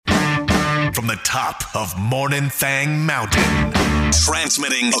from the top of Morning Thang Mountain.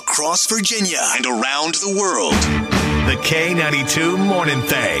 Transmitting across Virginia and around the world. The K92 Morning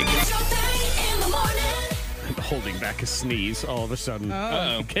Thang. Holding back a sneeze all of a sudden.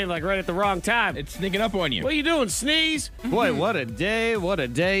 Uh-oh. Came like right at the wrong time. It's sneaking up on you. What are you doing, sneeze? Boy, what a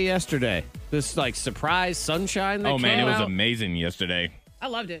day yesterday. This like surprise sunshine that Oh, man, came it was out. amazing yesterday. I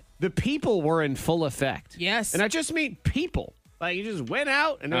loved it. The people were in full effect. Yes. And I just mean people. Like, you just went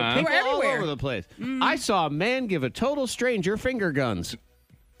out and there were Uh-huh. people They were all everywhere. over the place. I saw a man give a total stranger finger guns.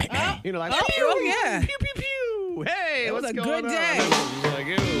 You know, like, Oh, pew, oh, yeah. pew, pew, pew. Hey, It was what's a going good on? day. Like,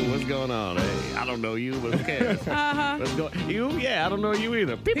 ew, what's going on? Hey, I don't know you, but who cares? What's going You? Yeah, I don't know you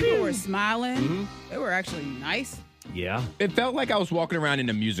either. Pew, People pew. were smiling. They were actually nice. Yeah. It felt like I was walking around in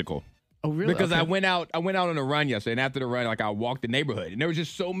a musical. Oh, really? Because Okay. I went out on a run yesterday, and after the run, like I walked the neighborhood, and there was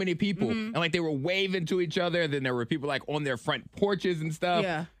just so many people, and like they were waving to each other. And then there were people like on their front porches and stuff.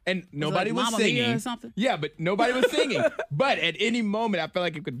 Yeah. And nobody was Mamma Mia singing or something? Yeah, but nobody was singing. But at any moment, I felt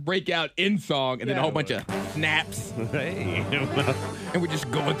like it could break out in song, and then a Yeah. whole bunch of snaps, Hey. and we're just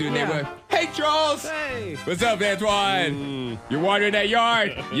going through the Yeah. neighborhood. Hey, Charles. Hey. What's up, Antoine? You're watering that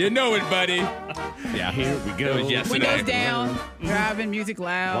yard. You know it, buddy. Yeah. Here we go. It was yesterday. Windows down, driving, music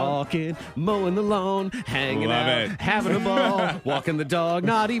loud. Walking, mowing the lawn, hanging Love out, it. having a ball, walking the dog,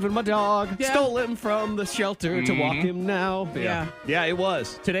 not even my dog. Yeah. Stole him from the shelter to walk him now. Yeah. Yeah, it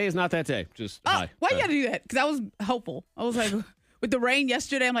was. Today is not that day. Just Oh, hi. why you gotta do that? Because I was hopeful. I was like, with the rain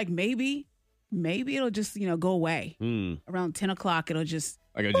yesterday, I'm like, maybe it'll just, go away. Around 10 o'clock, it'll just,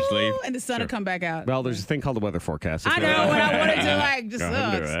 I gotta just leave. and the sun will come back out. Well, there's a thing called the weather forecast. I know, but I wanted to, like, just, Go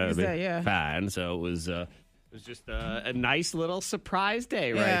ahead and do it's it. that, yeah. Fine. So it was just a nice little surprise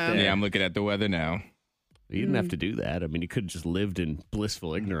day right Yeah. there. Yeah, I'm looking at the weather now. You didn't have to do that. I mean, you could have just lived in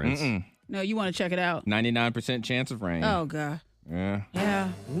blissful ignorance. No, you want to check it out. 99% chance of rain. Oh, God. Yeah. Yeah.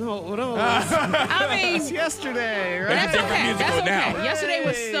 No. I mean, It's yesterday, right? that's different okay. musical That's okay. now. Yesterday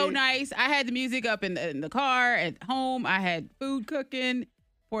was so Hey. nice. I had the music up in the car, at home. I had food cooking,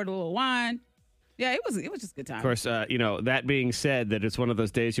 poured a little wine. Yeah, it was just a good time. Of course, that being said, that it's one of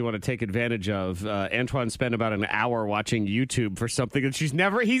those days you want to take advantage of. Antoine spent about an hour watching YouTube for something that he's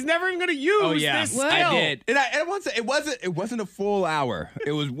never even going to use. Oh yeah, this Well- skill. I did. And it wasn't a full hour.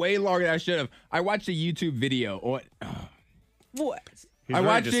 It was way longer than I should have. I watched a YouTube video on. What? He's I very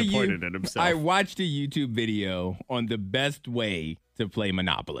watched disappointed in himself. I watched a YouTube video on the best way to play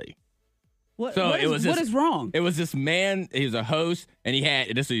Monopoly. What, So what it is, was what this- is wrong? It was this man. He was a host, and he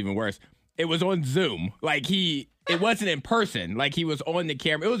had this is even worse. It was on Zoom. Like it wasn't in person. Like he was on the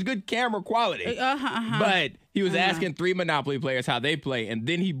camera. It was good camera quality. But he was asking 3 Monopoly players how they play, and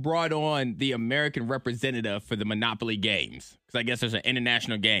then he brought on the American representative for the Monopoly games. Because I guess there's an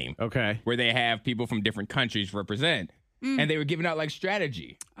international game Okay. where they have people from different countries represent. And they were giving out like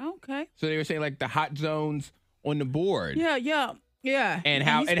strategy. Okay. So they were saying like the hot zones on the board. Yeah. And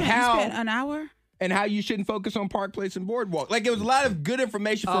how- you and spent, how- you spent an hour? And how you shouldn't focus on Park Place and Boardwalk. Like, it was a lot of good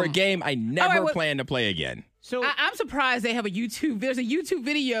information for a game I never plan to play again. So I'm surprised they have a YouTube. There's a YouTube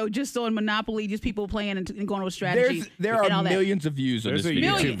video just on Monopoly, just people playing and going over strategy. There and are all that. millions of views on there's this a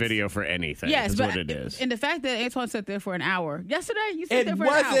video. YouTube Millions. video for anything. Yes, is but what it is. and the fact that Antoine sat there for an hour yesterday, you sat It there for an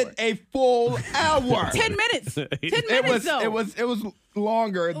hour. wasn't a full hour. 10 minutes. 10 It minutes was. though. It was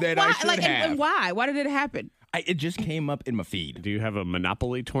longer than I Why? should Like, have. and why? Why did it happen? It just came up in my feed. Do you have a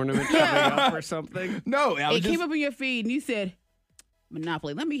Monopoly tournament coming up or something? No, I was It just, came up in your feed, and you said,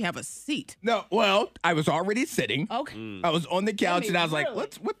 "Monopoly, let me have a seat." no. Well, I was already sitting. Okay. I was on the couch, and I was like,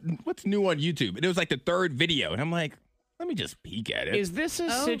 really? "What's new on YouTube?" And it was like the 3rd video, and I'm like, "Let me just peek at it." Is this a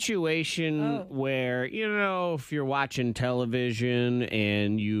situation where, if you're watching television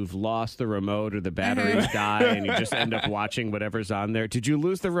and you've lost the remote or the batteries die and you just end up watching whatever's on there? Did you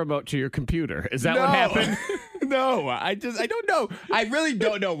lose the remote to your computer? Is that what happened? No, I don't know. I really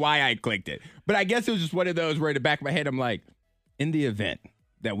don't know why I clicked it. But I guess it was just one of those where in the back of my head, I'm like, in the event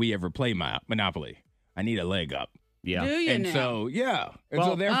that we ever play Monopoly, I need a leg up. Yeah. Do you And now? so, yeah. And Well,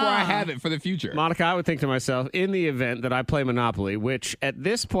 so therefore I have it for the future. Monica, I would think to myself, in the event that I play Monopoly, which at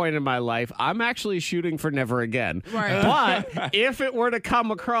this point in my life, I'm actually shooting for never again. Right. But if it were to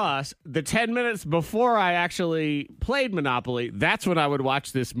come across the 10 minutes before I actually played Monopoly, that's when I would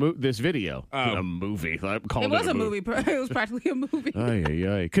watch this video. A movie. I'm calling It was a movie. It was practically a movie.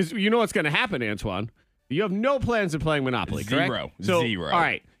 Because you know what's going to happen, Antoine. You have no plans of playing Monopoly, correct? Zero. All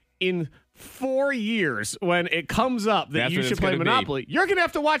right. In 4 years, when it comes up that That's you what should it's play gonna be. Monopoly, you're going to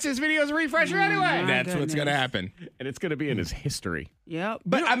have to watch this video as a refresher anyway. That's what's goodness. going to happen. And it's going to be in his history. Yep.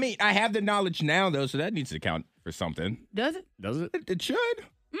 But I mean, I have the knowledge now, though, so that needs to count for something. Does it? Does it? It should.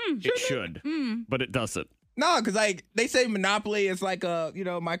 It should. But it doesn't. No, because like they say Monopoly is like a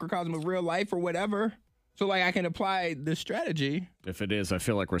microcosm of real life or whatever. So like I can apply this strategy. If it is, I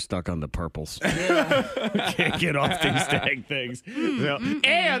feel like we're stuck on the purples. Can't get off these dang things.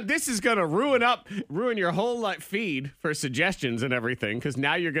 And this is going to ruin your whole feed for suggestions and everything, because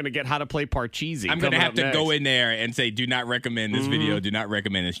now you're going to get how to play Parcheesi. I'm going to have to go in there and say, do not recommend this video. Do not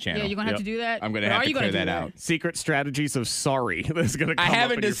recommend this channel. Yeah, you're going to have to do that? I'm going to have to clear that out. Secret strategies of sorry. That's going to come I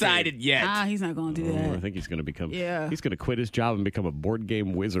haven't up in decided yet. He's not going to do that. I think he's going to become. Yeah. He's going to quit his job and become a board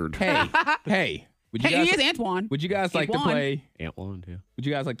game wizard. Hey. He is Antoine. Would you guys like to play? Antoine, yeah. Would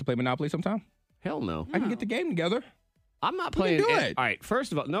you guys like to play Monopoly sometime? Hell no. I can get the game together. I'm not We playing can do it. All right,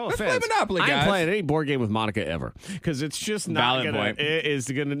 first of all, no Let's offense. play Monopoly, I ain't guys. playing any board game with Monica ever, because it's just not Valid gonna. point. It is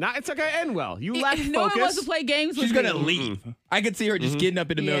gonna not. It's not gonna end well. You lack focus. No one wants to play games with She's me. going to leave. I could see her just getting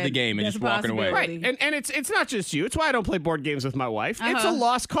up in the middle of the game and that's just a walking away. possibility. Right, and it's not just you. It's why I don't play board games with my wife. It's a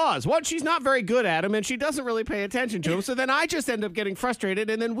lost cause. One, she's not very good at them, and she doesn't really pay attention to them. So then I just end up getting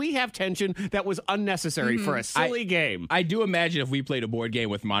frustrated, and then we have tension that was unnecessary for a silly game. I do imagine if we played a board game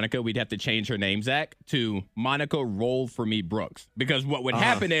with Monica, we'd have to change her name, Zach, to Monica Roll for Me Brooks. Because what would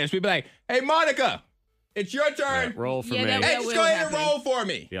happen is we'd be like, hey, Monica, it's your turn. Roll for Yeah, me. that Hey, would just go ahead happen. and roll for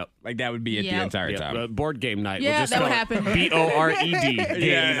me. Yep. Like that would be it the Yep. entire time. Board game night. Yeah, we'll just that would call happen. it BORED. Game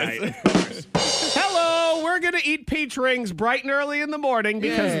Yes. night. Hello, we're going to eat peach rings bright and early in the morning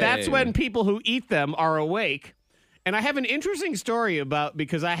because Yay. that's when people who eat them are awake. And I have an interesting story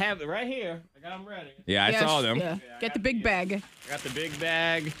because I have it right here. I got them ready. Yeah, I saw them. Yeah. Get the big bag. I got the big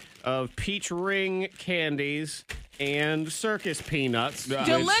bag of peach ring candies and circus peanuts.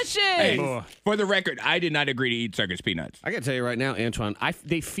 Delicious. Hey, Ugh. for the record, I did not agree to eat circus peanuts. I got to tell you right now, Antoine,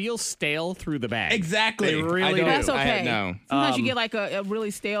 they feel stale through the bag. Exactly. They really I do. don't- That's I had okay. no. Sometimes you get like a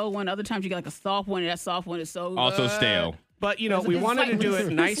really stale one. Other times you get like a soft one. And that soft one is so Also good. stale. But, we It's wanted to do it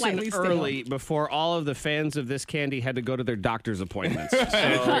slightly- nice and slightly stale. early before all of the fans of this candy had to go to their doctor's appointments.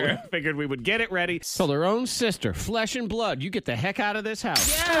 So we figured we would get it ready. So their own sister, flesh and blood, you get the heck out of this house.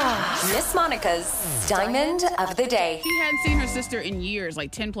 Miss Monica's Diamond of the Day. She hadn't seen her sister in years,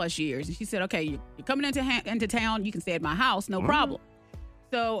 like 10 plus years. And she said, okay, you're coming into town. You can stay at my house. No problem.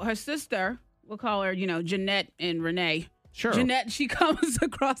 So her sister, we'll call her, Jeanette and Renee. Sure. Jeanette, she comes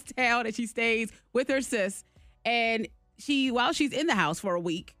across town and she stays with her sis. And while she's in the house for a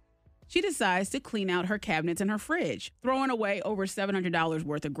week, she decides to clean out her cabinets and her fridge, throwing away over $700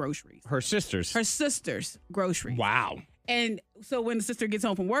 worth of groceries. Her sisters. Her sister's groceries. Wow. And so when the sister gets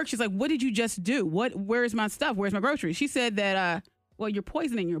home from work, she's like, what did you just do? Where's my stuff? Where's my groceries? She said that, well, you're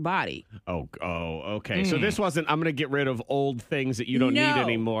poisoning your body. Oh, okay. So this wasn't, I'm going to get rid of old things that you don't need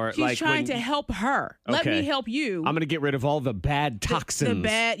anymore. She's trying to help her. Let Okay. me help you. I'm going to get rid of all the bad toxins.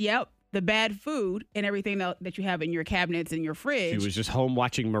 The bad food and everything that you have in your cabinets and your fridge. She was just home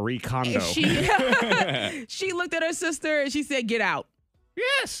watching Marie Kondo. She looked at her sister and she said, get out.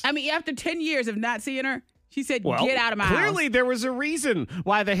 Yes. I mean, after 10 years of not seeing her, she said, Well, get out of my clearly house. there was a reason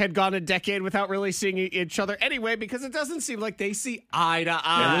why they had gone a decade without really seeing each other anyway, because it doesn't seem like they see eye to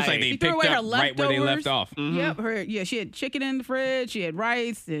eye. It looks like they She threw picked away her up right where they left leftovers. off. Yep. She had chicken in the fridge. She had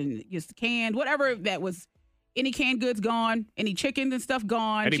rice and just canned, whatever that was. Any canned goods gone. Any chicken and stuff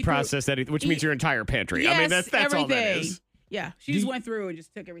gone. Any She threw- processed anything, which means your entire pantry. Yes, I mean, that's all that everything. is. Yeah. She just went through and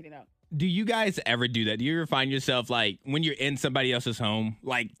just took everything out. Do you guys ever do that? Do you ever find yourself like when you're in somebody else's home,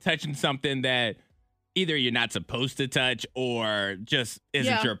 like touching something that either you're not supposed to touch or just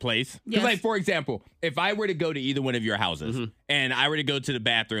isn't your place? Because, Yes. like, for example, if I were to go to either one of your houses and I were to go to the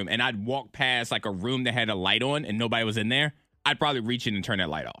bathroom and I'd walk past like a room that had a light on and nobody was in there, I'd probably reach in and turn that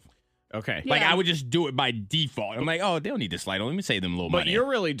light off. Okay. Like, Yeah. I would just do it by default. I'm like, oh, they don't need this light on. Let me save them a little But money. you're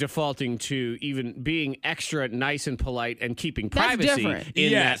really defaulting to even being extra nice and polite and keeping That's privacy different.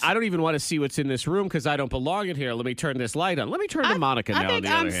 in Yes. that I don't even want to see what's in this room because I don't belong in here. Let me turn this light on. Let me turn to Monica now. I think on the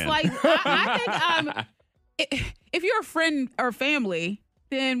other hand. I think if you're a friend or family,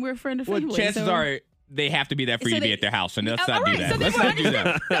 then we're friend or well, family. chances so- are they have to be there for you to be they- at their house. And let's All not do right, that. so Let's then not do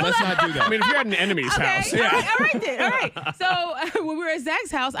that. Let's not do that. I mean, if you're at an enemy's house. Okay, all right then. All right. So when we were at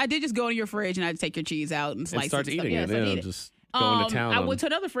Zach's house, I did just go in your fridge and I'd take your cheese out and slice And start it. and stuff. eating Yeah, it. so I'd Yeah, eat it. just going to town. I on- went to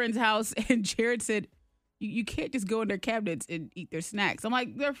another friend's house and Jared said, you can't just go in their cabinets and eat their snacks. I'm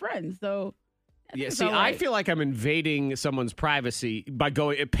like, they're friends, so. Yeah, it's see, all I right. feel like I'm invading someone's privacy by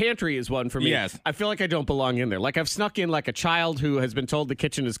going. Pantry is one for me. Yes. I feel like I don't belong in there. Like I've snuck in like a child who has been told the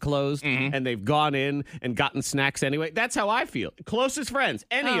kitchen is closed, and they've gone in and gotten snacks anyway. That's how I feel. Closest friends,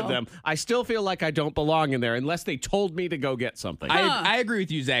 any of Oh. them, I still feel like I don't belong in there unless they told me to go get something. I agree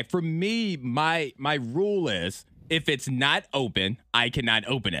with you, Zach. For me, my rule is if it's not open, I cannot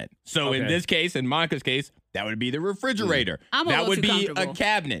open it. So in Okay. this case, in Monica's case, that would be the refrigerator. I'm a that little would too be a comfortable.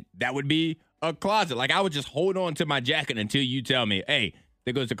 cabinet. That would be a closet. Like, I would just hold on to my jacket until you tell me, hey,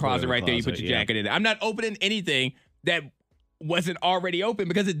 there goes the closet right there. You put your jacket in it. I'm not opening anything that wasn't already open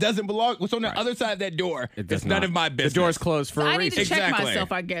because it doesn't belong. What's on the other side of that door? It's none of my business. The door's closed for a reason. I need to check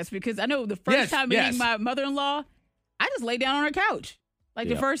myself, I guess, because I know the first time meeting my mother-in-law, I just lay down on her couch. Like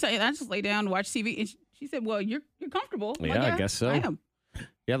the first time, I just lay down and watch TV. And she said, well, you're comfortable. Yeah, like, I guess so. I am.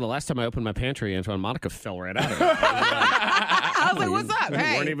 Yeah, the last time I opened my pantry, Antoine, Monica fell right out of it. I was like, what's up? You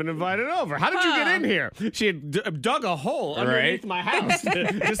Hey. weren't even invited over. How did you get in here? She had dug a hole underneath my house.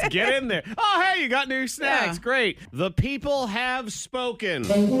 Just get in there. Oh, hey, you got new snacks. Yeah. Great. The people have spoken.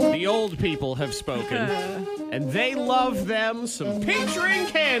 The old people have spoken. And they love them some peach ring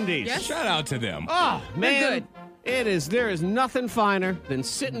candies. Yes. Shout out to them. Oh, man. good. There is nothing finer than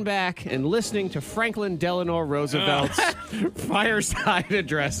sitting back and listening to Franklin Delano Roosevelt's fireside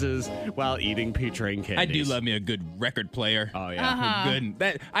addresses while eating peach ring candies. I do love me a good record player. Oh, yeah. Good.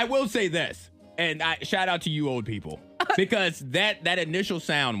 That I will say this, and shout out to you old people, because that initial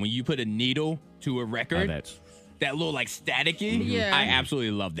sound when you put a needle to a record, that little like staticky, Yeah. I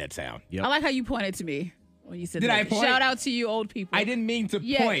absolutely love that sound. Yep. I like how you pointed to me when you said Did that. I point? Shout out to you old people. I didn't mean to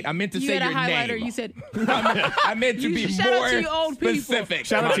point. I meant to say you had your a highlighter. name. You said I meant to be shout out more to you old people. specific.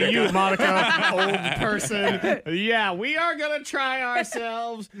 Shout out to you, Monica, old person. Yeah, we are going to try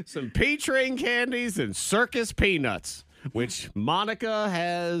ourselves some peach ring candies and circus peanuts, which Monica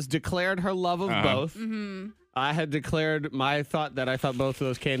has declared her love of both. Mm-hmm. I had declared my thought that I thought both of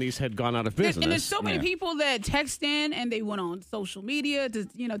those candies had gone out of business. And there's so many people that text in and they went on social media to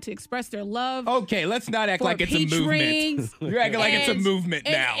express their love. Okay, let's not act for like it's a peach movement. rings. You're acting like it's a And movement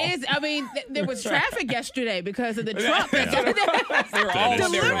now. It is. I mean, there was traffic yesterday because of the truck that's They were all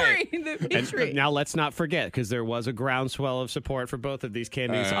on their way. delivering the peach ring. Now, let's not forget, because there was a groundswell of support for both of these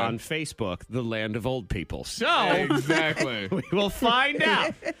candies Uh-huh. on Facebook, the land of old people. So, Exactly. we will find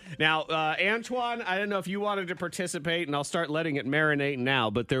out. Now, Antoine, I don't know if you wanted to participate, and I'll start letting it marinate now,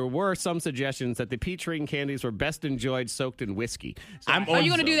 but there were some suggestions that the peach ring candies were best enjoyed soaked in whiskey. So Are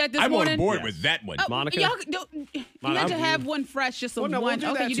you gonna do that this I'm morning? on board Yes. with that one. Oh, Monica? y'all, you had to have one fresh, just a Well, no, one. we'll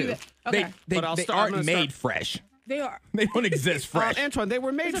do okay, that you do too. that. Okay, They But I'll they start- I'm aren't gonna made fresh. they are. They don't exist fresh. Antoine, they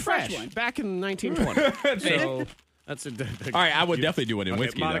were made It's a fresh fresh one. back in 1920. So that's a. All right, I would definitely do it in Okay,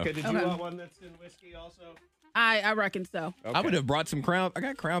 whiskey, Monica, though. did you want one that's in whiskey also? I reckon so. I would have brought some Crown. I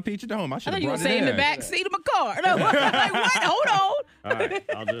got Crown Peach at home. I I should thought have you were brought saying it in the back seat of my car. No, like, what? Hold on. All right,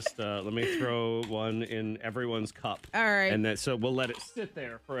 I'll just let me throw one in everyone's cup. All right. And so we'll let it sit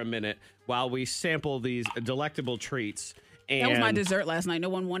there for a minute while we sample these delectable treats. And That was my dessert last night. No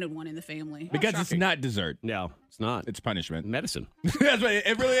one wanted one in the family. Because it's not dessert. No, it's not. It's punishment. medicine. That's what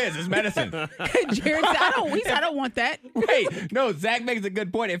it really is. It's medicine. Jared said, I don't want that. Wait, no, Zach makes a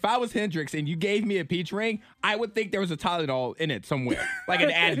good point. If I was Hendrix and you gave me a peach ring, I would think there was a Tylenol in it somewhere, like an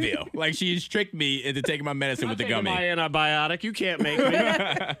Advil. Like she's tricked me into taking my medicine with the Taking gummy. my antibiotic. You can't make me. All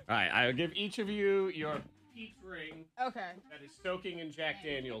right, I'll give each of you your peach ring. Okay. That is soaking in Jack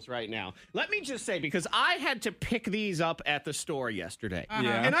Daniels right now. Let me just say, because I had to pick these up at the store yesterday.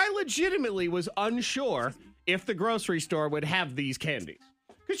 Yeah. And I legitimately was unsure if the grocery store would have these candies.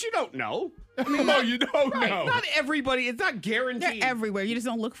 Because you don't know. I mean, No, you don't know. Not everybody, it's not They're guaranteed. everywhere. You just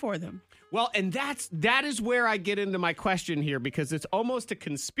don't look for them. Well, and that is where I get into my question here, because it's almost a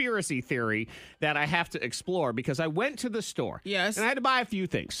conspiracy theory that I have to explore, because I went to the store. Yes. And I had to buy a few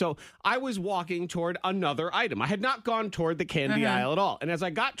things. So I was walking toward another item. I had not gone toward the candy aisle at all. And as I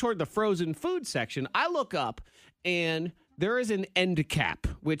got toward the frozen food section, I look up and there is an end cap,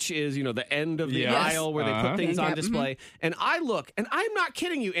 which is, the end of the Yes. aisle where they put things End on cap, display. And I look, and I'm not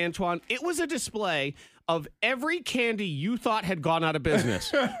kidding you, Antoine. It was a display of every candy you thought had gone out of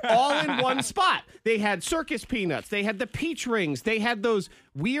business, all in one spot. They had circus peanuts. They had the peach rings. They had those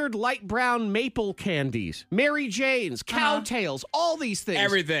weird light brown maple candies, Mary Jane's, Cowtails, all these things.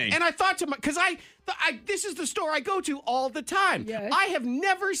 Everything. And I thought to because this is the store I go to all the time. Yes. I have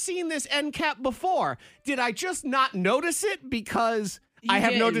never seen this end cap before. Did I just not notice it because I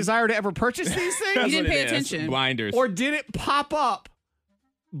have no didn't. desire to ever purchase these things? That's didn't what pay it is. attention. Blinders. Or did it pop up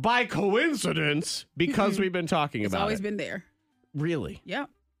by coincidence because we've been talking It's about always it? been there. Really? Yep.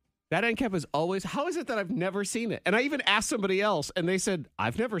 That end cap is always, how is it that I've never seen it? And I even asked somebody else and they said,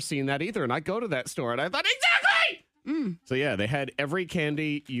 I've never seen that either. And I go to that store and I thought, exactly! So yeah, they had every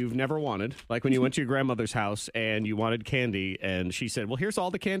candy you've never wanted. Like when you went to your grandmother's house and you wanted candy and she said, well, here's all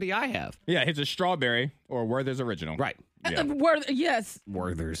the candy I have. Yeah, it's a strawberry or Werther's Original. Right. Yeah. Yes.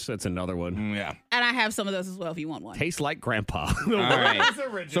 Werther's, that's another one. Yeah. And I have some of those as well if you want one. Tastes like grandpa. All right.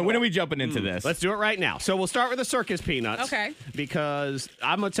 So when are we jumping into this? Let's do it right now. So we'll start with the circus peanuts. Okay. Because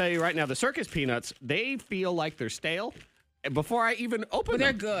I'm going to tell you right now, the circus peanuts, they feel like they're stale. before I even open But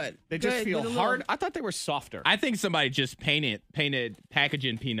they're them. good. They just Good, feel with a little- hard. I thought they were softer. I think somebody just painted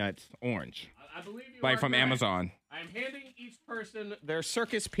packaging peanuts orange, I believe you like are from correct. Amazon. I'm handing each person their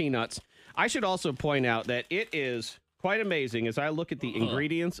circus peanuts. I should also point out that it is quite amazing as I look at the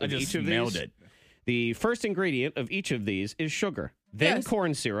ingredients I of just each of smelled these. it. The first ingredient of each of these is sugar, then Yes.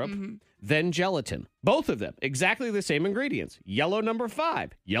 corn syrup, then gelatin. Both of them, exactly the same ingredients. Yellow number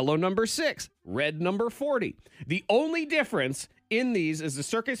 5, yellow number 6, red number 40. The only difference in these is the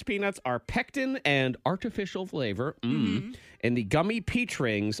circus peanuts are pectin and artificial flavor, and the gummy peach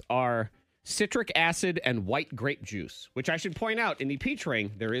rings are citric acid and white grape juice, which I should point out, in the peach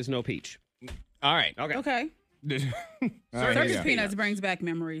ring, there is no peach. All right. Okay. Okay. All right, here Circus you go. peanuts brings back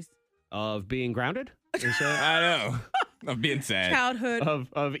memories. Of being grounded? Is that- I know. I'm being sad. Childhood.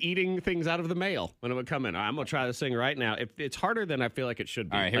 of eating things out of the mail when it would come in. I'm gonna try this thing right now. If it's harder than I feel like it should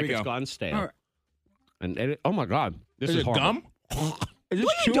be. All right, here like we it's go. gone stale. All right. And it, oh my god, this Is is it horrible. gum? Is this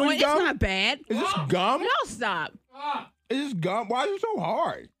What are you chewing doing? gum? It's not bad. Is this gum? No, stop. Is this gum? Why is it so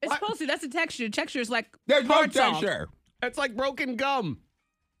hard? It's supposed to. That's the texture. The texture is like There's no hard salt. texture. It's like broken gum.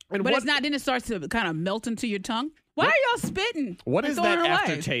 And But what, it's not. Then it starts to kind of melt into your tongue. Why are y'all spitting? What and is throwing that it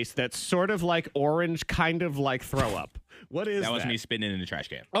away? aftertaste that's sort of like orange, kind of like throw up? What is that? That was me spitting it in the trash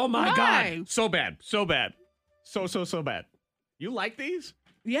can. Oh my Why? god, so bad, so bad, so bad. You like these?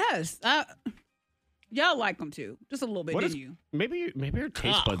 Yes. Y'all like them too. Just a little bit, What didn't is- you? Maybe your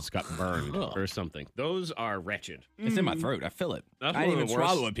taste buds got burned or something. Those are wretched. It's in my throat. I feel it. That's I didn't one even of the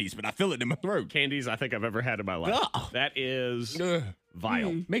worst. swallow a piece, but I feel it in my throat. Candies I think I've ever had in my life. Ugh. That is Ugh.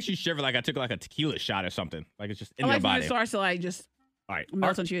 vile. Makes you shiver like I took like a tequila shot or something. Like it's just in I my like when body. it starts to like just All right.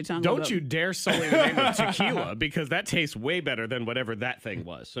 melt onto your tongue. a Don't little you bit. dare sully the name of tequila because that tastes way better than whatever that thing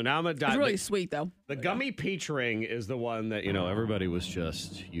was. So now I'm going to It's dive. really sweet though. The gummy peach ring is the one that, everybody was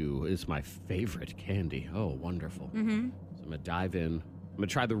just, it's my favorite candy. Oh, wonderful. Mm-hmm. So I'm going to dive in. I'm going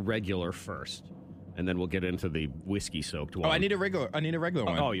to try the regular first, and then we'll get into the whiskey soaked one. Oh, I need a regular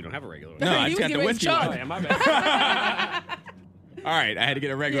one. Oh, you don't have a regular one. No, I He just was got the getting ready to whiskey chug. one. Oh, yeah, my bad. All right, I had to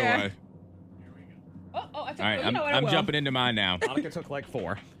get a regular Yeah. one. Oh, I took, All right, you know what, I I'm will. jumping into mine now. Monica took like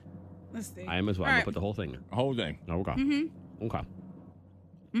 4. Let's see. I am as well. All I'm going right. to put the whole thing in. Whole thing. Okay. Mm-hmm.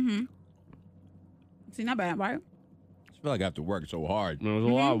 Okay. See, not bad, right? I feel like I have to work so hard. It was a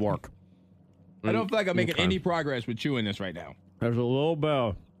lot of work. I don't feel like I'm making Okay. any progress with chewing this right now. There's a little bit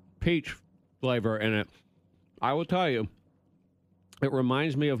of peach flavor in it. I will tell you, it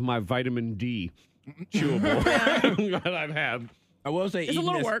reminds me of my vitamin D chewable that I've had. I will say It's a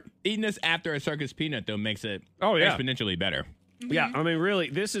little work. eating this after a circus peanut though makes it Oh, yeah. exponentially better. Yeah, I mean, really,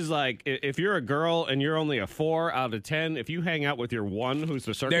 this is like if you're a girl and you're only a 4 out of 10. If you hang out with your 1 who's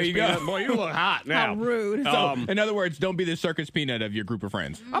the circus There you go. peanut, boy, you look hot now. How rude. So, in other words, don't be the circus peanut of your group of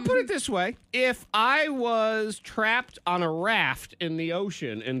friends. I'll put it this way: if I was trapped on a raft in the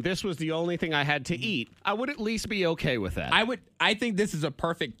ocean and this was the only thing I had to eat, I would at least be okay with that. I think this is a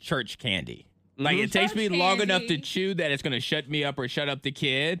perfect church candy. Like it takes me Church long enough to candy. chew that it's going to shut me up or shut up the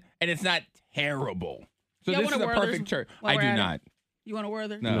kid, and it's not terrible. So Yeah, this is wanna a Werther's perfect church. while I we're do at it? not. You want a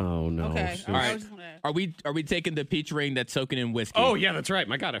Werther? No. no. Okay. sis. All right. I right. was just wanna- Are we taking the peach ring that's soaking in whiskey? Oh yeah, that's right.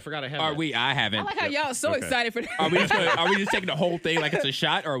 My God, I forgot I had. Are that. we? I haven't. I like how y'all are so Okay. excited for that. Are we just taking the whole thing like it's a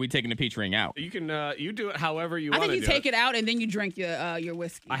shot, or are we taking the peach ring out? You can you do it however you I want. think you take it out and then you drink your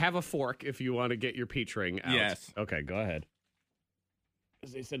whiskey. I have a fork if you want to get your peach ring out. Yes. Okay, go ahead.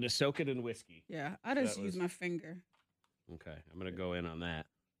 As they said to soak it in whiskey. Yeah, I just That use was- my finger. Okay, I'm gonna go in on that.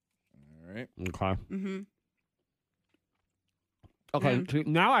 All right. Okay. Mm-hmm. Okay. Yeah. see,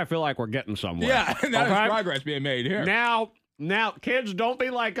 now I feel like we're getting somewhere. Yeah, there's Okay? progress being made here. Now, kids, don't be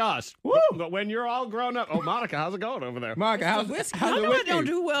like us. Woo! But when you're all grown up, oh, Monica, how's it going over there? Monica, how's Whiskey. how's I the know I whiskey? don't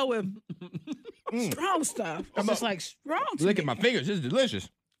do well with strong stuff. It's just like strong. to Look me. at my fingers. This is delicious.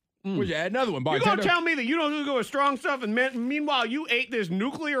 Would you add another one, You bartender? gonna tell me that you don't go with strong stuff, and meanwhile you ate this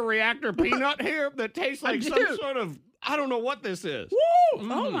nuclear reactor peanut here that tastes like some did. sort of I don't know what this is.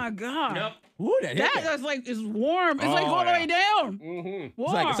 Oh my god. Yep. Ooh, that hit me. That's like it's warm. It's like Oh, all the yeah. way down. Mm-hmm.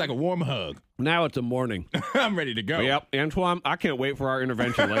 Warm. It's like a warm hug. Now it's a morning. I'm ready to go. Yep, Antoine, I can't wait for our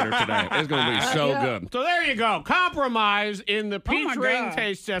intervention later today. It's going to be so Yeah. good. So there you go. Compromise in the peach my ring God.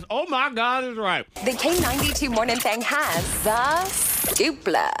 taste test. Oh my God, is right. The K92 Morning Thing has the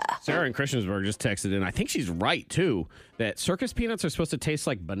dupla. Sarah in Christiansburg just texted in. I think she's right too. That circus peanuts are supposed to taste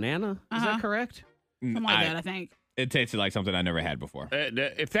like banana. Is that correct? something like that. I think. It tasted like something I never had before.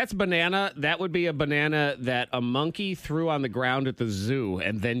 If that's banana, that would be a banana that a monkey threw on the ground at the zoo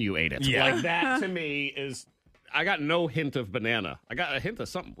and then you ate it. Yeah. Like that to me is. I got no hint of banana. I got a hint of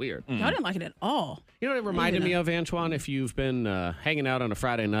something weird. Y'all didn't like it at all. You know what it reminded me of, Antoine? If you've been hanging out on a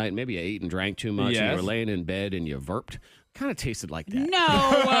Friday night, maybe you ate and drank too much, and you were laying in bed and you verped. Kind of tasted like that.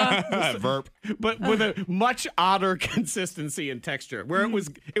 No. Verp. But with a much odder consistency and texture, where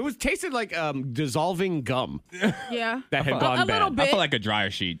it was tasted like dissolving gum Yeah. that had gone a bad. little bit. I feel like a dryer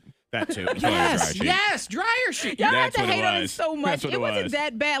sheet. That too. Yes, dryer sheet. Y'all had That's to what it hate on it was. so much. That's what It it wasn't was.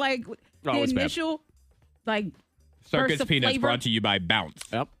 that bad. Like the it's bad. initial, like Circus burst of Peanuts flavor. brought to you by Bounce.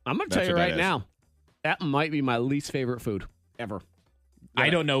 Yep. I'm going to That's tell you what that right is. now, that might be my least favorite food ever. I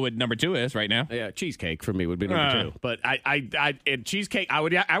don't know what number 2 is right now. Yeah, cheesecake for me would be number 2. But and cheesecake, I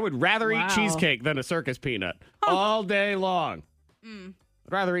would rather eat cheesecake than a circus peanut all day long. I'd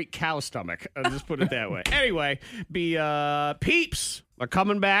rather eat cow stomach. I'll just put it that way. Anyway, Peeps are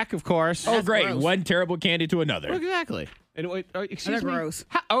coming back, of course. Oh, great. gross. One terrible candy to another. Exactly. And wait, excuse They're me. gross.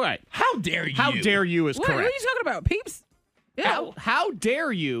 All right. How dare you? How dare you is What are correct. you talking about? Peeps? Yeah. How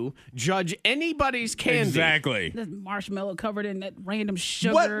dare you judge anybody's candy? Exactly. This marshmallow covered in that random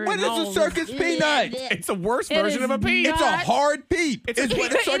sugar. What and is all a this- circus peanut? It's the worst It version is of a peep. It's a hard peep. It's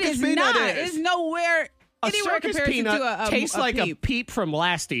what a It circus is peanut not. is. It's nowhere A anywhere circus compared peanut to a tastes like a peep. peep from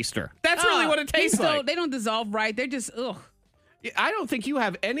last Easter. That's really what it tastes like. They don't dissolve right. They're just ugh. I don't think you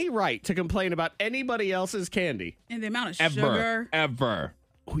have any right to complain about anybody else's candy. And the amount of Ever. sugar. Ever.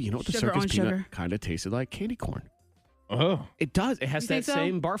 Oh, you know what the Sugar circus on peanut sugar. kind of tasted like? Candy corn. Oh. It does. It has You that think so?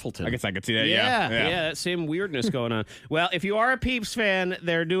 same Barfleton. I guess I could see that. Yeah, Yeah. that same weirdness going on. Well, if you are a Peeps fan,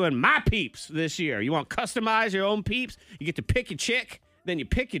 they're doing My Peeps this year. You want to customize your own Peeps? You get to pick your chick, then you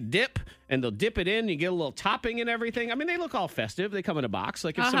pick your dip, and they'll dip it in. You get a little topping and everything. I mean, they look all festive. They come in a box.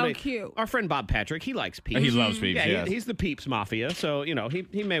 Like if Oh, how somebody, cute. Our friend Bob Patrick, he likes Peeps. He loves Peeps, Yeah, yes. he's the Peeps Mafia. So,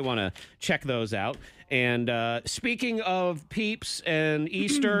 he may want to check those out. And speaking of Peeps and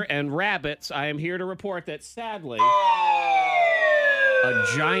Easter and rabbits, I am here to report that sadly, a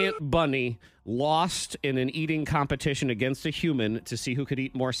giant bunny lost in an eating competition against a human to see who could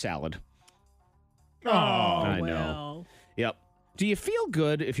eat more salad. Oh. I know. Well, Yep. Do you feel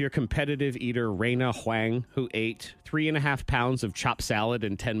good if your competitive eater Raina Huang, who ate 3.5 pounds of chopped salad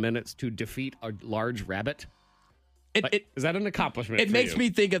in 10 minutes to defeat a large rabbit? Is that an accomplishment? It for makes you? me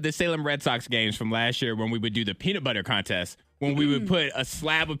think of the Salem Red Sox games from last year when we would do the peanut butter contest, when we would put a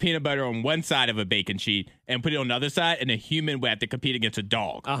slab of peanut butter on one side of a bacon sheet and put it on the other side, and a human would have to compete against a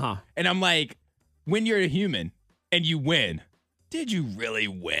dog. Uh-huh. And I'm like, when you're a human and you win, did you really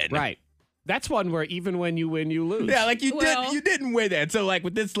win? Right. That's one where even when you win, you lose. Yeah, like you Well- didn't win that. So like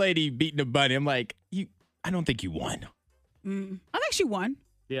with this lady beating a bunny, I'm like, I don't think you won. I think she won.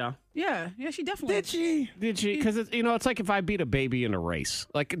 Yeah. Yeah, she definitely she? Did she? Because it's like if I beat a baby in a race.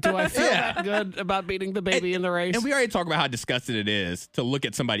 Like, do I feel that good about beating the baby in the race? And we already talked about how disgusting it is to look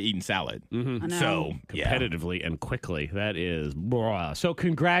at somebody eating salad. I know. So yeah. competitively and quickly. That is, bruh. So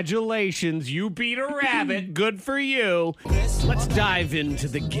congratulations, you beat a rabbit. Good for you. Let's dive into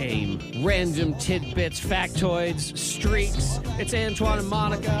the game. Random tidbits, factoids, streaks. It's Antoine and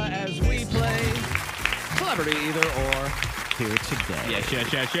Monica as we play Celebrity Either Or here today.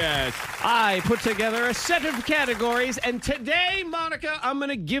 Yes. I put together a set of categories, and today, Monica, I'm going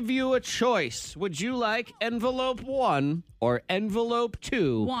to give you a choice. Would you like envelope 1 or envelope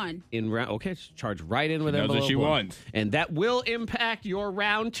 2? 1. In round, okay, charge right in with She knows what envelope she 1. wants. And that will impact your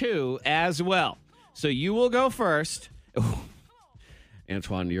round 2 as well. So you will go first. Ooh.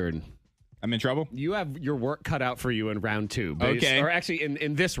 Antoine, I'm in trouble? you have your work cut out for you in round 2. Okay. Or actually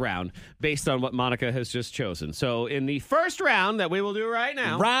in this round, based on what Monica has just chosen. So in the first round that we will do right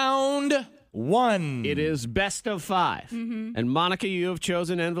now. Round 1. It is best of 5. And Monica, you have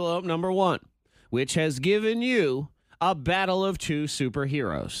chosen envelope number 1, which has given you a battle of 2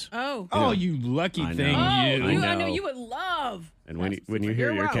 superheroes. Oh. Oh, you lucky I thing, know. you. I I know. knew you would love. And when you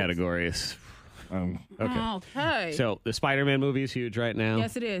hear your superheroes. categories. Okay. Okay. So the Spider-Man movie is huge right now.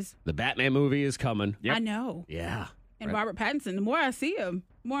 Yes, it is. The Batman movie is coming. I know. Yeah. And Robert Pattinson, the more I see him,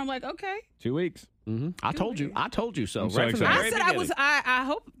 the more I'm like, okay. 2 weeks. I told you so. I'm so Right from the excited. very I said beginning. I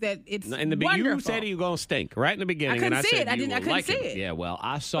hope that it's In the wonderful. you said you gonna stink right in the beginning. I couldn't and see said it. I you didn't- I will couldn't like see it. Yeah, well,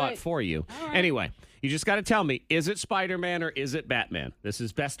 I saw it But- for you. All right. Anyway, you just got to tell me: is it Spider-Man or is it Batman? This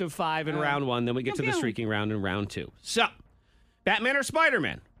is best of 5 in round 1. Then we get to the Pew, pew. streaking round in round 2. So, Batman or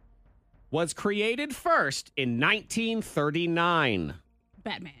Spider-Man was created first in 1939.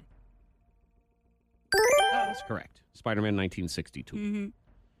 Batman. That's correct. Spider-Man 1962. Mm-hmm.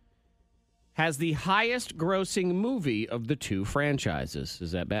 Has the highest grossing movie of the 2 franchises.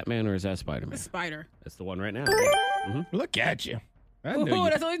 Is that Batman or is that Spider-Man? Spider. That's the one right now. Look at you. I Oh, know you,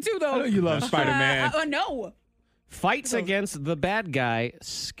 that's only 2 though. I know you love Spider-Man. Oh no. Fights against the bad guy,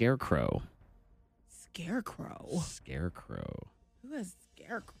 Scarecrow. Scarecrow. Scarecrow. Who is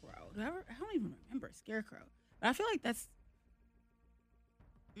Scarecrow? I don't even remember Scarecrow. But I feel like that's.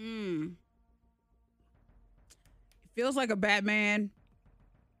 It feels like a Batman.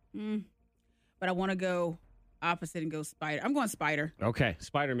 But I want to go opposite and go Spider. I'm going Spider. Okay,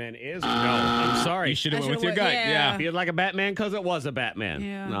 Spider-Man is no. I'm sorry. You should have went with your gut. Yeah. Feels like a Batman because it was a Batman.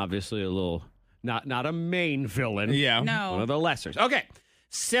 Yeah. And obviously a little, not a main villain. Yeah. No. One of the lessers. Okay.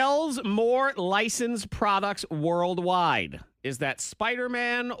 Sells more licensed products worldwide. Is that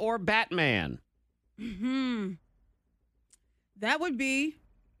Spider-Man or Batman? That would be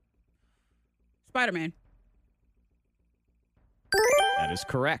Spider-Man. That is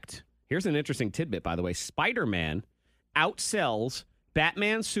correct. Here's an interesting tidbit, by the way. Spider-Man outsells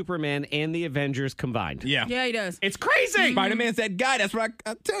Batman, Superman, and the Avengers combined. Yeah. Yeah, he does. It's crazy. Spider-Man's that guy. That's what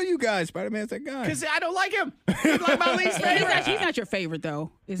I tell you guys. Spider-Man's that guy. Because I don't like him. He's like my least favorite. He's not your favorite,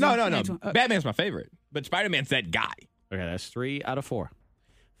 though. Is No. he? Next one. Batman's my favorite, but Spider-Man's that guy. Okay, that's 3 out of 4.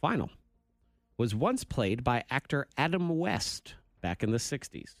 Final. Was once played by actor Adam West back in the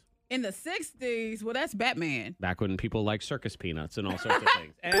 60s. In the 60s, well, that's Batman. Back when people liked circus peanuts and all sorts of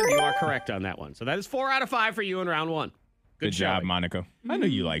things. And you are correct on that one. So that is 4 out of 5 for you in round 1. Good job, showing. Monica. I know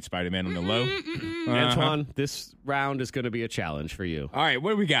you like Spider-Man on the low. Antoine, this round is going to be a challenge for you. All right,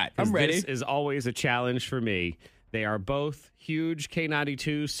 what do we got? I'm ready. This is always a challenge for me. They are both huge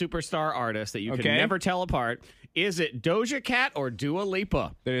K92 superstar artists that you can never tell apart. Is it Doja Cat or Dua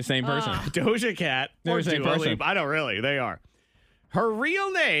Lipa? They're the same person. Doja Cat They're or the same Dua person. Lipa? I know, really. They are. Her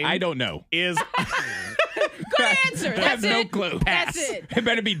real name I don't know. is Good answer. I have That's no it. clue. That's it. It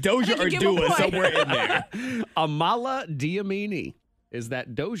better be Doja or you give a Dua point. somewhere in there. Amala Diamini. Is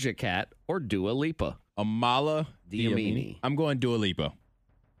that Doja Cat or Dua Lipa? Amala Diamini. I'm going Dua Lipa.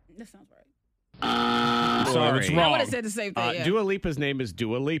 That sounds right. Sorry, it's I wrong. would have said the same thing. Yeah. Dua Lipa's name is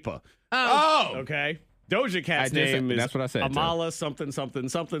Dua Lipa. Oh, Okay. Doja Cat's I did say- name is that's what I said, too. Amala something something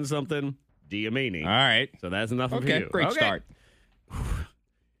something something Diamini. all right. So that's enough for Okay, you. great Okay. start.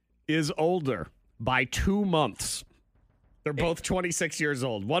 Is older by 2 months. They're both 26 years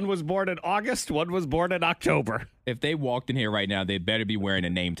old. One was born in August, one was born in October. If they walked in here right now, they better be wearing a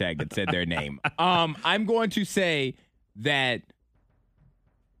name tag that said their name. I'm going to say that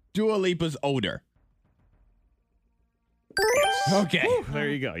Dua Lipa's older. Okay. There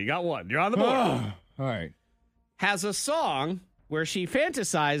you go. You got one. You're on the board. All right. Has a song where she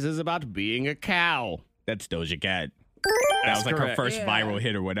fantasizes about being a cow. That's Doja Cat. That was like correct. her first Yeah. viral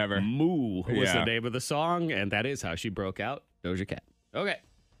hit or whatever. Moo was Yeah. the name of the song, and that is how she broke out. Doja Cat. Okay.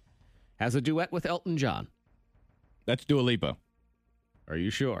 Has a duet with Elton John. That's Dua Lipa. Are you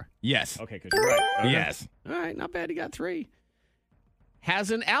sure? Yes. Okay, because you're right. Okay. Yes. All right, not bad. You got 3.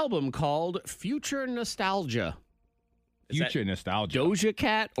 Has an album called Future Nostalgia. Is that Future nostalgia. Doja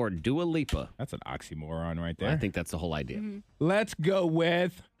Cat or Dua Lipa? That's an oxymoron right there. I think that's the whole idea. Let's go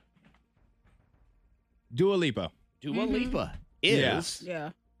with Dua Lipa. Dua Lipa is.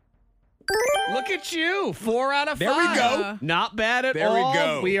 Yeah. Look at you. 4 out of 5. There we go. Not bad at There all. we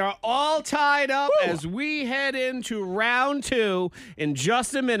go. We are all tied up as we head into round 2 in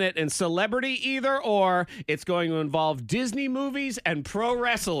just a minute. In Celebrity Either Or, it's going to involve Disney movies and pro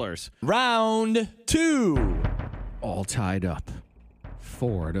wrestlers. Round 2. All tied up.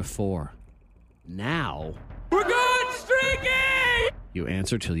 4 to 4. Now, We're going streaking! you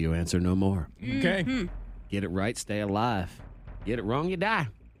answer till you answer no more. Okay. Get it right, stay alive. Get it wrong, you die.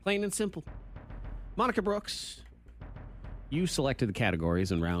 Plain and simple. Monica Brooks, you selected the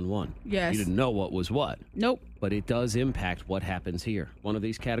categories in round 1. Yes. You didn't know what was what, Nope. but it does impact what happens here. One of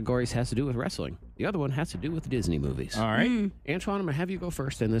these categories has to do with wrestling. The other one has to do with Disney movies. All right. Antoine, I'm going to have you go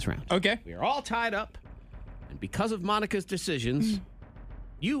first in this round. Okay. We are all tied up, and because of Monica's decisions,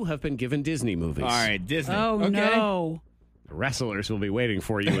 you have been given Disney movies. All right, Disney. Oh, okay. no. The wrestlers will be waiting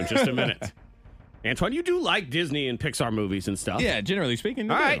for you in just a minute. Antoine, you do like Disney and Pixar movies and stuff. Yeah, generally speaking.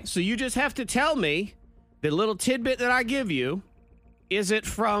 All we do. right, so you just have to tell me the little tidbit that I give you. Is it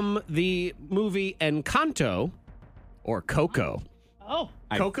from the movie Encanto or Coco? Oh.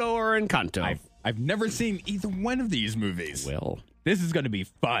 Coco or Encanto? I've never seen either one of these movies. Well, This is going to be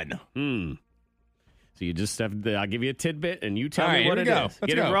fun. so you just have to, I'll give you a tidbit and you tell All me right, what here it we go. is.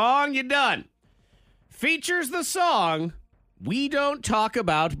 Let's Get it go. wrong, you're done. Features the song We Don't Talk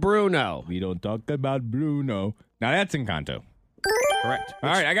About Bruno. We don't talk about Bruno. Now that's Encanto. Correct. All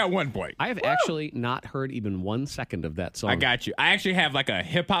right, I got 1 point. I have actually not heard even 1 second of that song. I got you. I actually have like a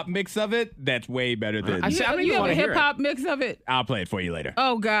hip hop mix of it that's way better than. You have a hip hop mix of it? I'll play it for you later.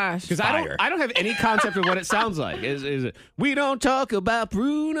 Oh, gosh. Because I don't have any concept of what it sounds like. Is it, we don't talk about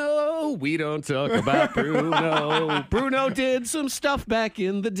Bruno. We don't talk about Bruno. Bruno did some stuff back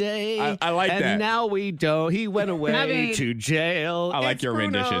in the day. I like that. And now we don't. He went away to jail. I like It's your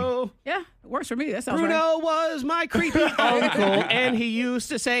Bruno. rendition. Yeah, it works for me. That sounds Bruno right. was my creepy uncle, and he used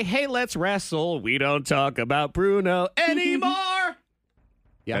to say, "Hey, let's wrestle. We don't talk about Bruno anymore."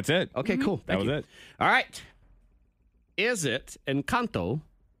 Yeah. That's it. Okay, cool. That Thank was you. it. All right. Is it Encanto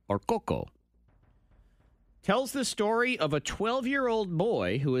or Coco? Tells the story of a 12-year-old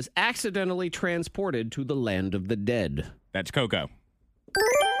boy who is accidentally transported to the land of the dead. That's Coco.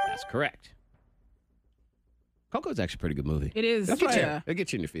 That's correct. Coco's actually a pretty good movie. It is. That's right. Yeah. It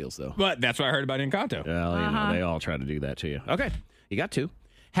gets you in your feels, though. But that's what I heard about Encanto. Well, you know, they all try to do that to you. Okay, you got two.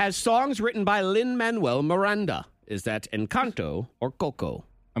 Has songs written by Lin-Manuel Miranda. Is that Encanto or Coco?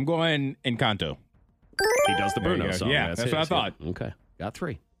 I'm going Encanto. He does the There you Bruno go. song. Yeah, that's what I his, thought. yeah. Okay, got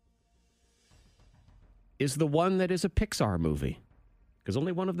three. Is the one that is a Pixar movie? Because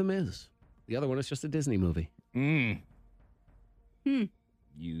only one of them is. The other one is just a Disney movie. You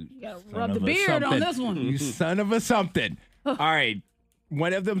gotta son rub of the a beard on something. this one. You son of a something. All right.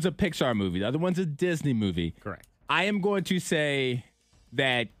 One of them's a Pixar movie. The other one's a Disney movie. Correct. I am going to say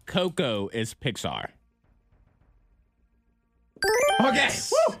that Coco is Pixar. Okay.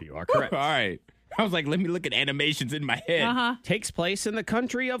 Yes, you are correct. All right. I was like, let me look at animations in my head. Takes place in the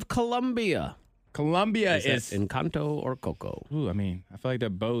country of Colombia. Colombia Is is. that Encanto or Coco? Ooh, I mean, I feel like they're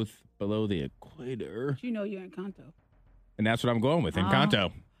both below the equator. You know you're Encanto. And that's what I'm going with.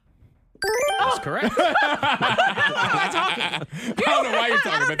 Encanto. That's correct. I don't know why you're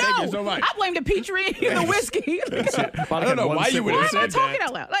talking, but thank you so much. I blame the peachtree and the whiskey. I don't know why you would have Why am I said talking that.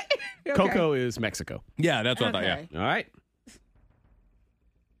 out loud? Like, okay. Coco is Mexico. Yeah, that's what I thought, yeah. Okay. All right.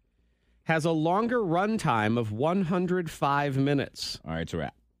 Has a longer runtime of 105 minutes. All right, so we're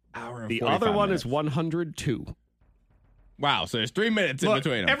at hour and The 45 other one minutes. is 102. Wow, so there's 3 minutes in Look,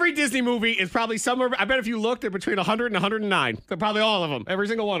 between them. every Disney movie is probably somewhere. I bet if you looked, they're between 100 and 109. They're probably all of them. Every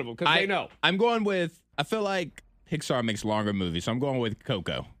single one of them, because they know. I'm going with, I feel like Pixar makes longer movies, so I'm going with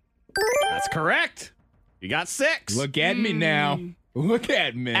Coco. That's correct. You got 6. Look at me now. Look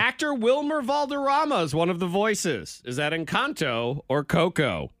at me. Actor Wilmer Valderrama is one of the voices. Is that Encanto or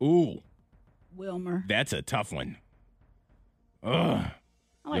Coco? Ooh, Wilmer. that's a tough one. Ugh.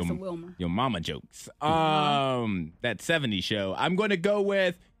 I like some Wilmer. Your mama jokes. That 70s show. I'm going to go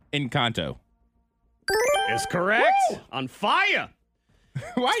with Encanto. Is correct. On fire.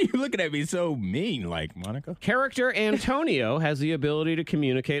 Why are you looking at me so mean, like, Monica? Character Antonio has the ability to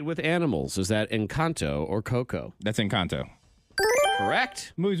communicate with animals. Is that Encanto or Coco? That's Encanto.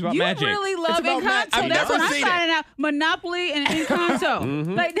 Correct. Movie's about You magic. really It's love about Encanto. I've That's never what I'm seen finding it. out. Monopoly and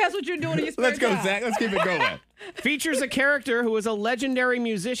Encanto. Like, that's what you're doing in your spare Let's go, time. Zach. Let's keep it going. Features a character who is a legendary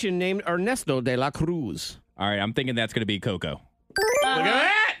musician named Ernesto de la Cruz. All right, I'm thinking that's going to be Coco. Look at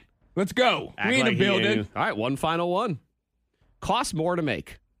that. Let's go. Act We in like the he building. is. All right, one final one. Costs more to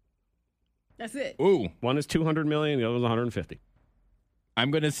make. That's it. Ooh, One is 200 million, the other is 150.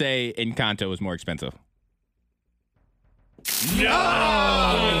 I'm going to say Encanto is more expensive.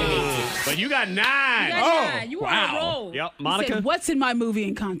 No! But you got 9. You are wow. on a roll. Yep, He Monica? said, what's in my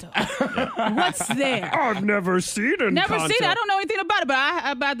movie Encanto? What's there? I've never seen Encanto. Never seen it. I don't know anything about it, but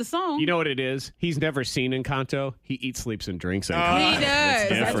I buy the song. You know what it is? He's never seen Encanto. He eats, sleeps, and drinks Encanto. He does. That's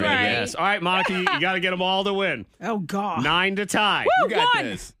Different, right. yes. All right, Monica, you got to get them all to win. Oh, God. 9 to tie. You got One.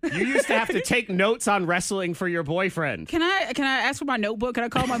 this. You used to have to take notes on wrestling for your boyfriend. Can I ask for my notebook? Can I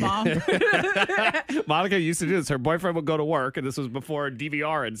call my mom? Monica used to do this. Her boyfriend would go to work, and this was before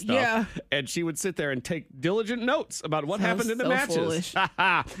DVR and stuff. Yeah. And she would sit there and take diligent notes about what happened in the so matches. foolish.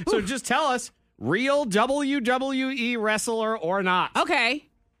 So just tell us, real WWE wrestler or not? Okay.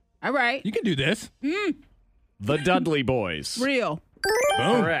 All right. You can do this. The Dudley Boys. Real.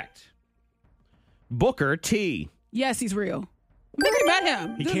 Boom. Correct. Booker T. Yes, he's real. Maybe you met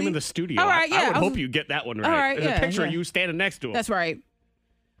him. He came in the studio. All right, I yeah. would hope you get that one right. All right, There's a yeah, picture of yeah. you standing next to him. That's right.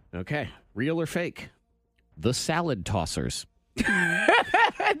 Okay. Real or fake? The Salad Tossers.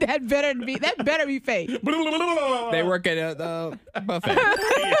 that better be fake. They work at the buffet.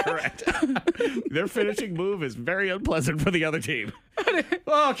 Yeah, correct. Their finishing move is very unpleasant for the other team.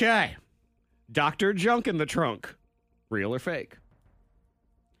 Okay. Dr. Junk in the Trunk. Real or fake?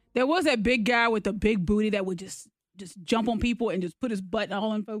 There was that big guy with the big booty that would just jump on people and just put his butt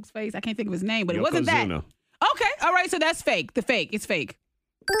all in folks' face. I can't think of his name, but it wasn't that. Yokozuna. Okay. All right. So that's fake. It's fake.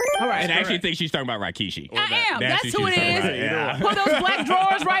 All right. And I actually think she's talking about Rikishi. I am. That's who it she's talking is. about, yeah. Pull those black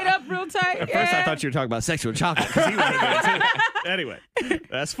drawers right up real tight. At first, I thought you were talking about Sexual Chocolate because he was in there too. Anyway,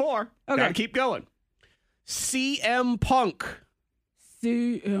 that's 4. Okay. Gotta keep going. CM Punk.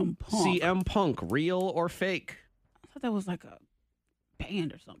 CM Punk. CM Punk, real or fake? I thought that was like a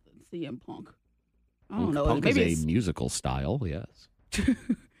band or something. CM Punk. I don't know. Punk Maybe is a musical style, yes.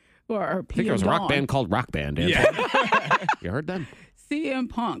 or I think there was a rock band called Rock Band. Antoine. Yeah. You heard them? CM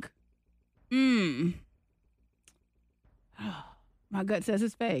Punk. My gut says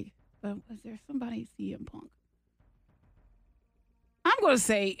it's fake. But was there somebody CM Punk? I'm going to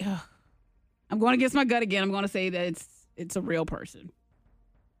say, I'm going against my gut again. I'm going to say that it's a real person.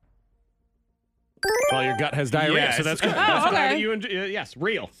 Well, your gut has diarrhea, Yes. so that's good. Oh, That's okay. yes,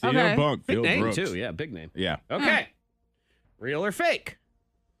 real. CM Okay. Punk, Big Phil name, Brooks. too. Yeah, big name. Yeah. Okay. Real or fake?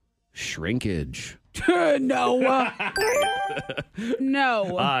 Shrinkage. No.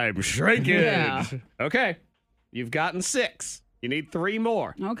 No. I'm shrinkage. Yeah. Okay. You've gotten 6. You need 3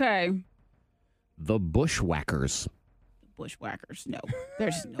 more. Okay. The Bushwhackers. Bushwhackers. No.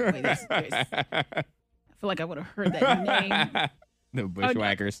 There's no way. I feel like I would have heard that name. The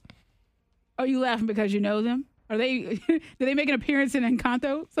Bushwhackers. Are you laughing because you know them? Are they? Did they make an appearance in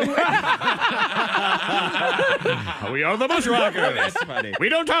Encanto somewhere? We are the Bushwhackers. That's funny. We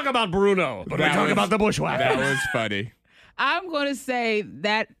don't talk about Bruno, but we That talk was- about the Bushwhackers. That was funny. I'm going to say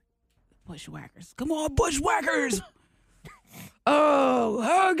that Bushwhackers. Come on, Bushwhackers.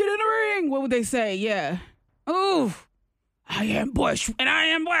 Oh, get in the ring. What would they say? Yeah. Ooh, I am Bush and I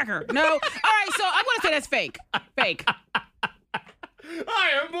am Whacker. No. All right, so I'm going to say that's fake. Fake. I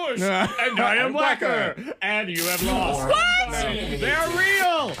am Bush, and I am Whacker, and you have lost. What? They're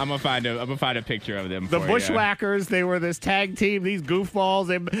real. I'm gonna find a picture of them. The for you. Bushwhackers, they were this tag team, these goofballs.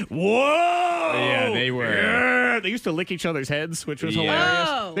 Whoa! Yeah, they were. Yeah. They used to lick each other's heads, which was Yeah. hilarious.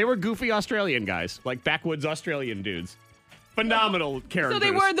 Oh. They were goofy Australian guys, like backwoods Australian dudes. Phenomenal characters. So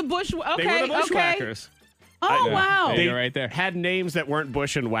they were the Bush. Okay. They were the Okay. Bushwhackers. Oh, Yeah. wow. There They you go, right there. had names that weren't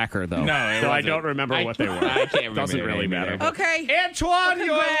Bush and Whacker, though. No, it so I wasn't. don't remember what they were. I can't remember Doesn't their really name matter. either. Okay. Antoine,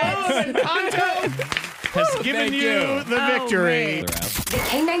 your Congrats. love and Tonto has given Thank you you. the Oh, victory. man. The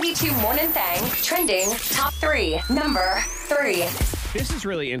K92 Morning Thang trending top 3. Number 3. This is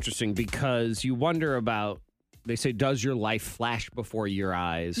really interesting because you wonder about, they say, does your life flash before your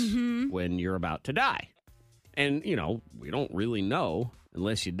eyes when you're about to die? And, we don't really know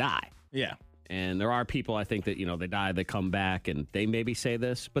unless you die. Yeah. And there are people, I think, that, they die, they come back, and they maybe say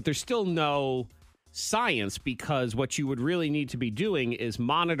this, but there's still no science because what you would really need to be doing is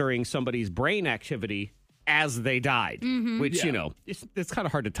monitoring somebody's brain activity as they died, which, it's kind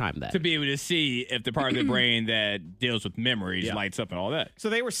of hard to time that. To be able to see if the part of the brain that deals with memories Yeah. lights up and all that. So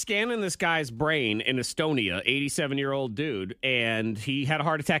they were scanning this guy's brain in Estonia, 87-year-old dude, and he had a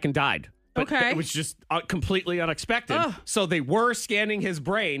heart attack and died. But Okay. it was just completely unexpected. Ugh. So they were scanning his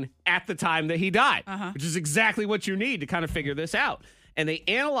brain at the time that he died, which is exactly what you need to kind of figure this out. And they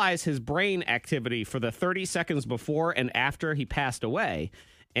analyzed his brain activity for the 30 seconds before and after he passed away.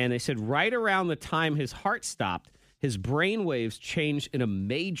 And they said right around the time his heart stopped, his brain waves changed in a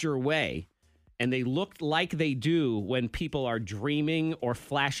major way. And they looked like they do when people are dreaming or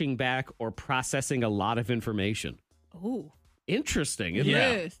flashing back or processing a lot of information. Ooh. Interesting, isn't Yeah.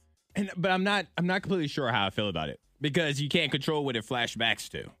 it? Yes. But I'm not completely sure how I feel about it because you can't control what it flashbacks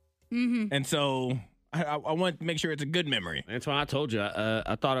to. And so I want to make sure it's a good memory. That's why I told you.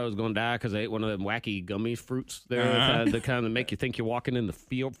 I thought I was going to die because I ate one of them wacky gummy fruits there that kind of make you think you're walking in the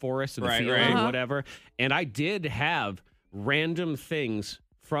field forest and the Right, field right. or whatever. And I did have random things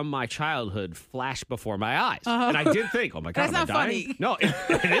from my childhood flash before my eyes. And I did think, oh my God, That's am I not dying? funny. No,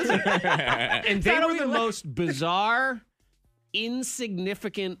 it isn't. And they were the most bizarre,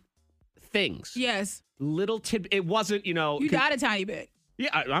 insignificant things. Yes. Little tidbit. It wasn't, You died a tiny bit. Yeah,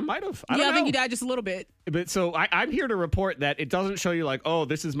 I might have. I Yeah, don't I think know. you died just a little bit. But so I'm here to report that it doesn't show you like, oh,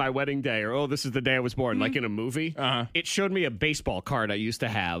 this is my wedding day or, oh, this is the day I was born, like in a movie. It showed me a baseball card I used to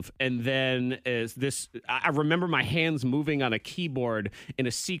have. And then I remember my hands moving on a keyboard in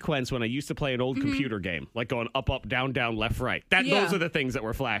a sequence when I used to play an old computer game, like going up, up, down, down, left, right. Yeah. Those are the things that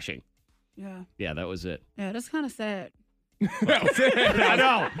were flashing. Yeah. Yeah, that was it. Yeah, that's kind of sad. I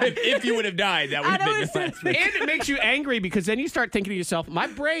know. If you would have died, that would I know have been it's the last thing. And it makes you angry because then you start thinking to yourself, my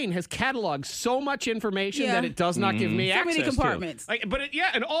brain has cataloged so much information Yeah. that it does not give me So access many compartments. to.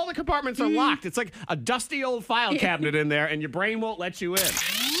 And all the compartments are locked. It's like a dusty old file cabinet in there, and your brain won't let you in.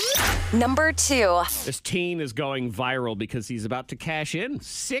 Number 2. This teen is going viral because he's about to cash in.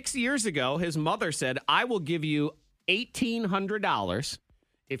 6 years ago, his mother said, I will give you $1,800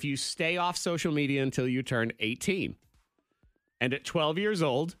 if you stay off social media until you turn 18. And at 12 years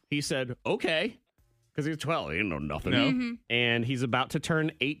old, he said, okay, because he was 12. He didn't know nothing. No. Mm-hmm. And he's about to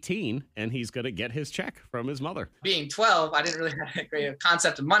turn 18, and he's going to get his check from his mother. Being 12, I didn't really have a great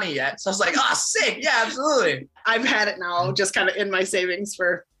concept of money yet. So I was like, oh, sick. Yeah, absolutely. I've had it now just kind of in my savings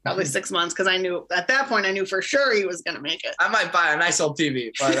for probably 6 months because I knew at that point, I knew for sure he was going to make it. I might buy a nice old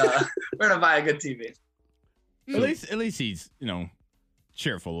TV, but we're going to buy a good TV. At least he's,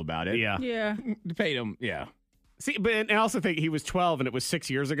 cheerful about it. Yeah. Yeah. You paid him, yeah. See, but I also think he was 12 and it was 6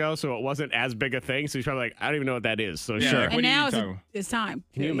 years ago, so it wasn't as big a thing. So he's probably like, I don't even know what that is. So Yeah. sure. What And are you now talking- it's time.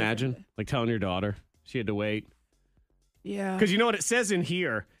 Can you imagine, like telling your daughter she had to wait? Yeah. Because you know what it says in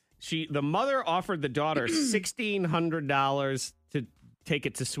here? The mother offered the daughter $1,600 to take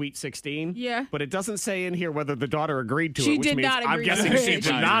it to Sweet 16. Yeah. But it doesn't say in here whether the daughter agreed to She it, which did means not I'm agree to guessing it. she did She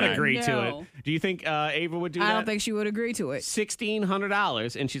not did not. agree to No. it. Do you think Ava would do that? I don't think she would agree to it.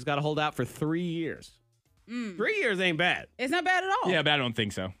 $1,600, and she's got to hold out for 3 years. 3 years ain't bad. It's not bad at all. Yeah, but I don't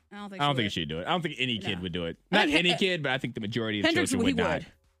think so. I don't think I don't she think would. she'd do it. I don't think any kid No. would do it. I Not think any kid, but I think the majority of Hendrix, children he would not. would.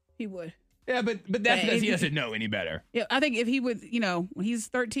 He would. Yeah, but that's because he if- doesn't know any better. Yeah, I think if he would, when he's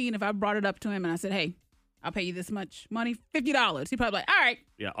 13, if I brought it up to him and I said, hey, I'll pay you this much money, $50, he'd probably be like, all right.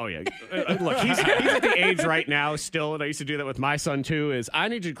 Yeah. Oh, yeah. Look, he's at the age right now still, and I used to do that with my son, too, is I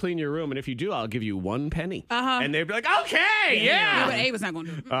need you to clean your room, and if you do, I'll give you 1 penny. Uh-huh. And they'd be like, okay, Yeah, but yeah. Ava's not going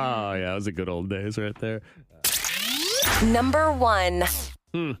to do it. Oh, yeah. It was the good old days right there. Number 1.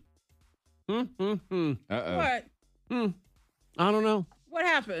 Uh-oh. What? I don't know. What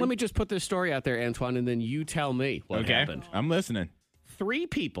happened? Let me just put this story out there, Antoine, and then you tell me what Okay, happened. I'm listening. 3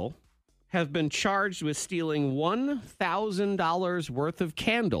 people have been charged with stealing $1,000 worth of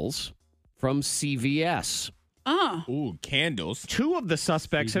candles from CVS. Ooh, candles. 2 of the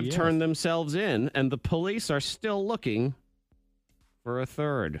suspects have CVS. turned themselves in, and the police are still looking for a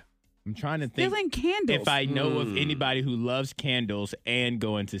third. I'm trying to think Stealing candles. if I know of anybody who loves candles and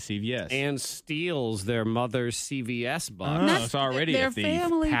going to CVS. And steals their mother's CVS box. Oh, it's already their a thief.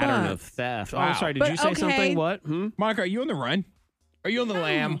 family Pattern box. of theft. Oh, Wow. I'm sorry. Did But you say okay. something? What? Monica, are you on the run? Are you on the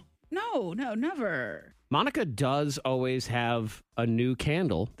lam? No, never. Monica does always have a new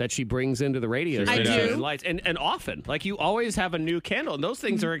candle that she brings into the radio I station do. and lights. And often. Like, you always have a new candle, and those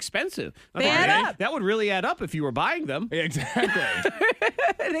things are expensive. I They thought, add man, up. That would really add up if you were buying them. Exactly.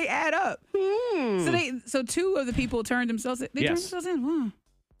 They add up. So 2 of the people turned themselves in. They turned Yes. themselves in. Wow.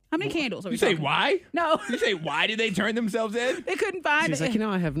 How many candles are we You say talking? why? No. You say why did they turn themselves in? They couldn't find She's it. like,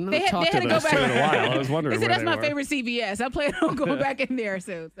 I have not They had- talked they had to go about this back. in a while. I was wondering They said, where that's they my were. favorite CVS. I plan on going back in there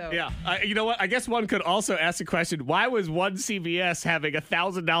soon. So. Yeah. You know what? I guess one could also ask the question, why was one CVS having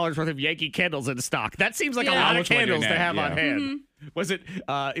 $1,000 worth of Yankee candles in stock? That seems like a Yeah. lot I of was wondering candles to that, have on yeah. hand. Was it,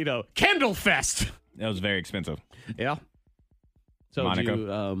 Candle Fest? That was very expensive. Yeah. So, Monica.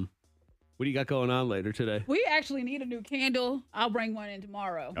 what do you got going on later today? We actually need a new candle. I'll bring one in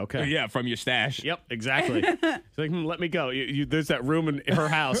tomorrow. Okay. Yeah, from your stash. Yep, exactly. She's like, let me go. There's that room in her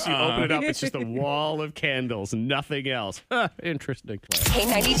house. You open it up, it's just a wall of candles, nothing else. Interesting.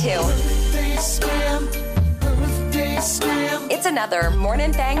 K92. It's another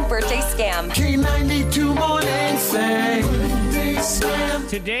Morning Thang birthday scam. K92 Morning Thang.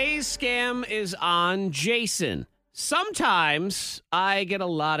 Today's scam is on Jason. Sometimes I get a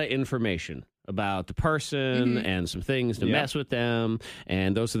lot of information about the person and some things to mess with them,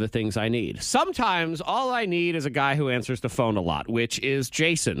 and those are the things I need. Sometimes all I need is a guy who answers the phone a lot, which is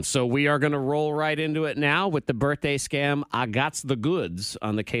Jason. So we are going to roll right into it now with the birthday scam. I got's the goods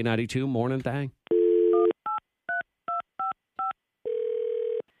on the K92 Morning Thang.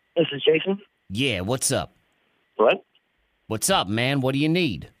 This is Jason. Yeah, what's up? What? What's up, man? What do you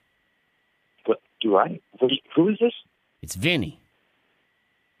need? What do I? Who is this? It's Vinny.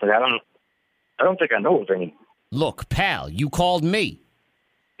 But I don't think I know of any. Look, pal, you called me.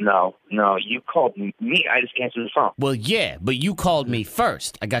 No, you called me. I just answered the phone. Well, yeah, but you called me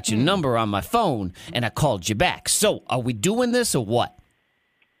first. I got your number on my phone, and I called you back. So, are we doing this or what?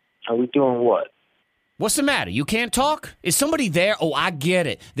 Are we doing what? What's the matter? You can't talk? Is somebody there? Oh, I get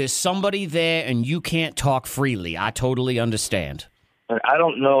it. There's somebody there, and you can't talk freely. I totally understand. I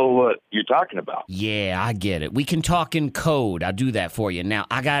don't know what you're talking about. Yeah, I get it. We can talk in code. I'll do that for you. Now,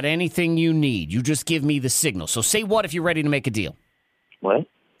 I got anything you need. You just give me the signal. So say what if you're ready to make a deal. What?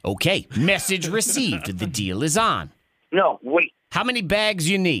 Okay, message received. The deal is on. No, wait. How many bags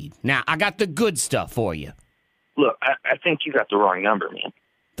you need? Now, I got the good stuff for you. Look, I think you got the wrong number, man.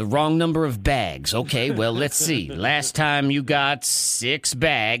 The wrong number of bags. Okay, well, let's see. Last time you got 6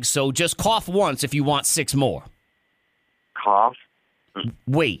 bags, so just cough once if you want 6 more. Cough?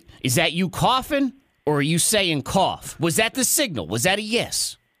 Wait, is that you coughing, or are you saying cough? Was that the signal? Was that a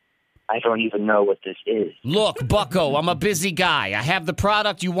yes? I don't even know what this is. Look, Bucko, I'm a busy guy. I have the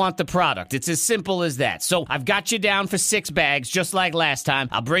product, you want the product. It's as simple as that. So I've got you down for 6 bags, just like last time.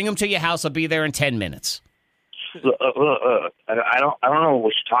 I'll bring them to your house. I'll be there in 10 minutes. Look, I don't know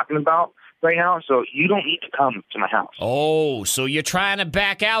what you're talking about right now, so you don't need to come to my house. Oh, so you're trying to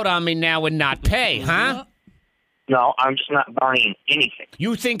back out on me now and not pay, huh? No, I'm just not buying anything.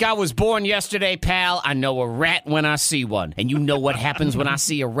 You think I was born yesterday, pal? I know a rat when I see one. And you know what happens when I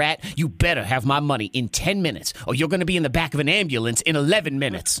see a rat? You better have my money in 10 minutes, or you're going to be in the back of an ambulance in 11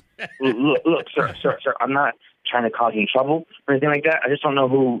 minutes. Look, sir, I'm not trying to cause you trouble or anything like that. I just don't know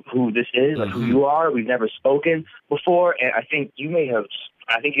who this is, or who you are. We've never spoken before, and I think you have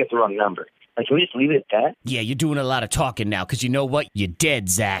the wrong number. Like, can we just leave it at that? Yeah, you're doing a lot of talking now, because you know what? You're dead,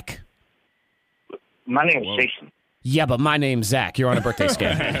 Zach. My name's Jason. Yeah, but my name's Zach. You're on a birthday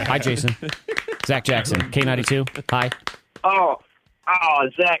scam. Hi, Jason. Zach Jackson, K92. Hi. Oh,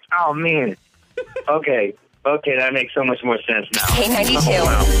 Zach. Oh, man. Okay, that makes so much more sense now. K92.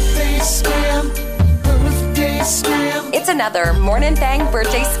 Birthday scam. It's another Morning Thang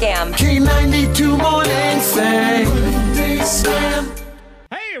birthday scam. K92 Morning Thang. Birthday scam.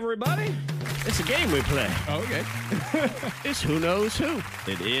 Hey, everybody. It's a game we play. Okay. It's Who Knows Who.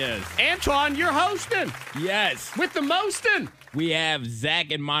 It is. Antoine, you're hosting. Yes. With the mostin'. We have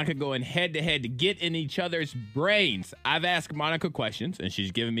Zach and Monica going head-to-head to get in each other's brains. I've asked Monica questions, and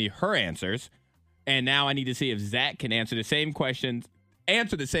she's given me her answers. And now I need to see if Zach can answer the same questions,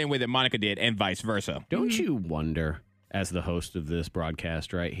 answer the same way that Monica did, and vice versa. Don't you wonder, as the host of this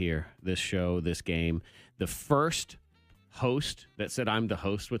broadcast right here, this show, this game, the first host that said I'm the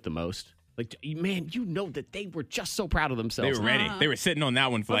host with the most? Like, man, you know that they were just so proud of themselves. They were ready. They were sitting on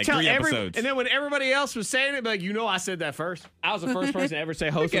that one for like 3 episodes. And then when everybody else was saying it, like, I said that first. I was the first person to ever say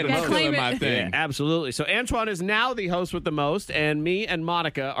host with the most. Still in my thing. Yeah, absolutely. So Antoine is now the host with the most, and me and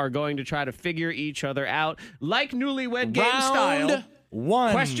Monica are going to try to figure each other out like newlywed game style. Round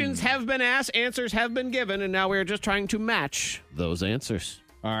 1. Questions have been asked, answers have been given, and now we're just trying to match those answers.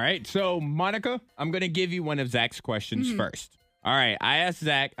 All right. So, Monica, I'm going to give you one of Zach's questions first. All right, I asked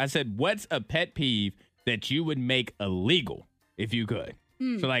Zach, I said, what's a pet peeve that you would make illegal if you could?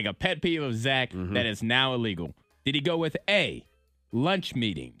 So like a pet peeve of Zach that is now illegal. Did he go with A, lunch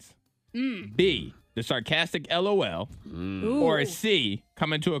meetings, B, the sarcastic LOL, or C,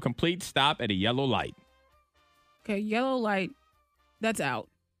 coming to a complete stop at a yellow light? Okay, yellow light, that's out.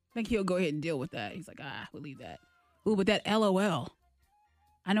 I think he'll go ahead and deal with that. He's like, we'll leave that. Ooh, but that LOL.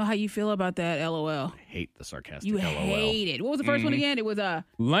 I know how you feel about that LOL. I hate the sarcastic You LOL. hate it. What was the first one again? It was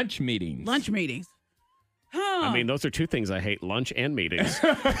lunch meetings. lunch meetings. Huh. I mean, those are two things I hate, lunch and meetings.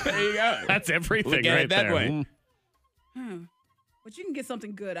 There you go. That's everything Look at right it that there. way. But you can get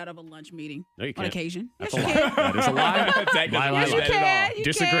something good out of a lunch meeting No, you on can't. occasion. That's Yes, a you lie. can. That is a lie. Zach doesn't Lie, do lie, that lie. at all. You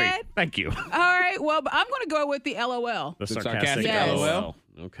Disagree. can. Thank you. All right, well, but I'm going to go with the LOL. The sarcastic Yes. LOL.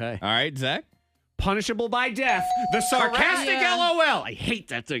 Okay. All right, Zach. Punishable by death. The sarcastic Yeah. LOL. I hate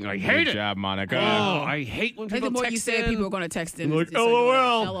that thing. I hate Good it. job, Monica. Oh, I hate when I think people the more text you say it, in. people are going to text in. Like, It's like,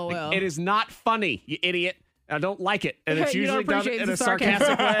 LOL. LOL. It is not funny, you idiot. I don't like it. And it's You don't usually done appreciate in the a sarcastic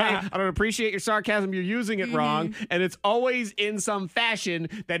way. sarcasm. I don't appreciate your sarcasm. You're using it wrong. And it's always in some fashion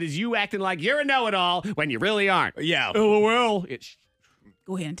that is you acting like you're a know-it-all when you really aren't. Yeah. LOL.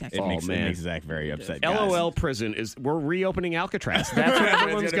 Go ahead and text It me. makes man. Zach very upset. guys. LOL prison is, we're reopening Alcatraz. That's where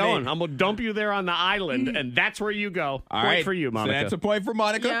everyone's gonna be. going. I'm going to dump you there on the island, and that's where you go. All Point right. for you, Monica. So that's a point for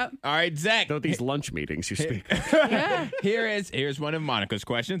Monica. Yep. All right, Zach. Don't these lunch meetings you speak. Here's one of Monica's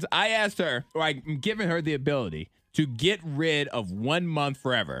questions. I asked her, or I'm giving her the ability to get rid of 1 month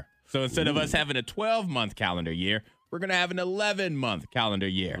forever. So instead of us having a 12-month calendar year, we're going to have an 11-month calendar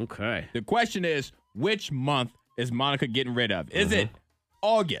year. Okay. The question is, which month is Monica getting rid of? Is it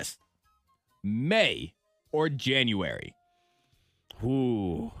August, May, or January?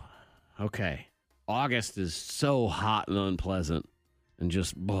 Ooh. Okay. August is so hot and unpleasant and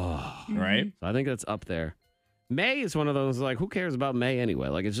just, Right? So I think that's up there. May is one of those, like, who cares about May anyway?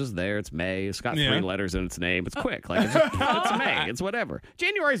 Like, it's just there. It's May. It's got 3 letters in its name. It's quick. Like, it's, it's May. It's whatever.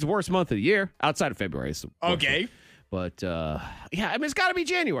 January is the worst month of the year. Outside of February. It's the worst Okay. month. But, yeah, I mean, it's got to be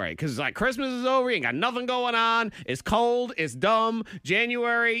January because, like, Christmas is over. You ain't got nothing going on. It's cold. It's dumb.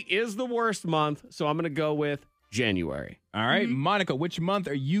 January is the worst month. So I'm going to go with January. All right, Monica, which month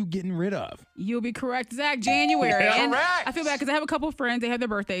are you getting rid of? You'll be correct, Zach. January. Yeah, and right. I feel bad because I have a couple of friends. They have their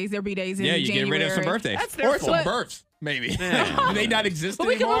birthdays, their B-days in You January. get rid of some birthdays. That's their or some fault. births, maybe. Do they not exist But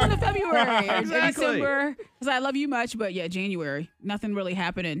we can anymore? move to February or Exactly. December because I love you much. But yeah, January. Nothing really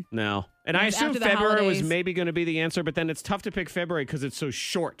happening. No. And I assume After the February was holidays. maybe going to be the answer, but then it's tough to pick February because it's so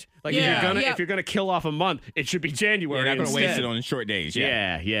short. Like Yeah. if you're gonna kill off a month, it should be January. You're not going to instead. waste it on short days.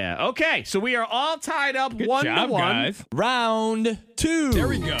 Yeah. Okay, so we are all tied up Good 1-1. job, guys. Round 2. There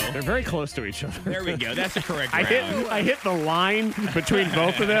we go. They're very close to each other. There we go. That's the correct I round. hit the line between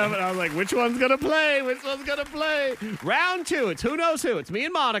both of them, and I was like, which one's going to play? Which one's going to play? Round 2. It's Who Knows Who. It's me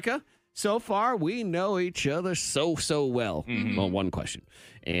and Monica. So far, we know each other so well. Well, one question.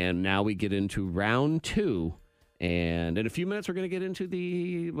 And now we get into round 2. And in a few minutes, we're going to get into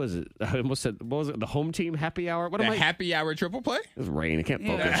the, what was it? The home team happy hour? What am I? Happy hour triple play? It's rain. I can't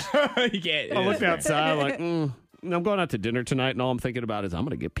focus. You can't. I looked outside like, I'm going out to dinner tonight, and all I'm thinking about is I'm going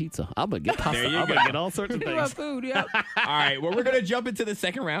to get pizza. I'm going to get pasta. There you I'm go. going to get all sorts of Think things. about food, yep. All right. Well, we're going to jump into the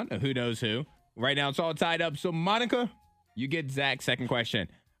second round of Who Knows Who. Right now, it's all tied up. So, Monica, you get Zach's second question.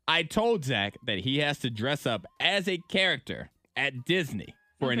 I told Zach that he has to dress up as a character at Disney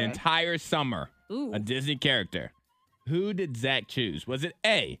for an Okay. entire summer. Ooh. A Disney character. Who did Zach choose? Was it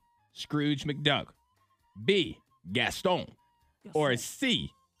A, Scrooge McDuck, B, Gaston, or C,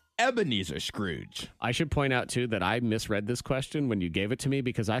 Ebenezer Scrooge? I should point out, too, that I misread this question when you gave it to me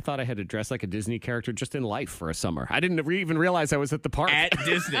because I thought I had to dress like a Disney character just in life for a summer. I didn't even realize I was at the park. At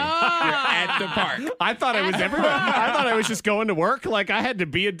Disney. You're at the park. I thought I was everywhere. I thought I was just going to work like I had to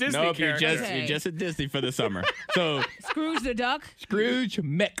be a Disney Nope, character. you're just at Disney for the summer. So, Scrooge the Duck. Scrooge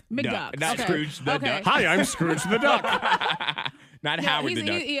McDuck. McDuck. Not Okay. Scrooge the Okay. Duck. Hi, I'm Scrooge the Duck. Not Yeah, Howard the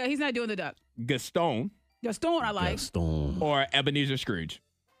Duck. he's not doing the duck. Gaston Gaston, I like. Gaston. or Ebenezer Scrooge.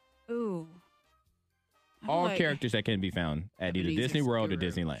 Ooh. I All like- characters that can be found at either Ebenezer Disney World or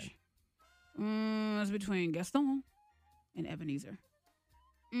Scrooge. Disneyland. It's between Gaston and Ebenezer.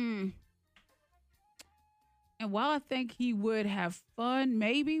 And while I think he would have fun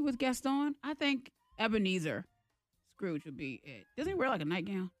maybe with Gaston, I think Ebenezer Scrooge would be it. Doesn't he wear like a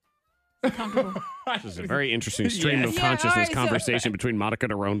nightgown? Is it comfortable? This is a very interesting stream of Yeah, consciousness all right, so- conversation between Monica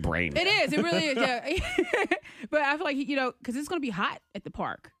and her own brain. It is. It really is. Yeah. But I feel like, because it's going to be hot at the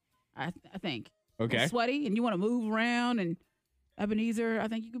park, I think. Okay. It's sweaty, and you want to move around, and Ebenezer, I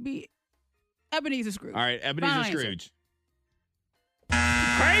think you could be Ebenezer Scrooge. All right, Ebenezer Final answer. Scrooge.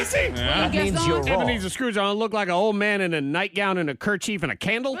 Crazy. That means you're wrong. Ebenezer Scrooge, I don't look like an old man in a nightgown and a kerchief and a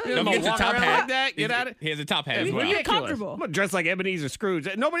candle. Really? I'm He gonna has a walk top around hat. like that. Get at it. He has a top hat It's as well. You're ridiculous. comfortable. I'm not dressed like Ebenezer Scrooge.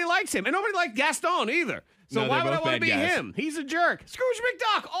 Nobody likes him, and nobody likes Gaston either. So No, why they're would I both want to bad be guys. him? He's a jerk. Scrooge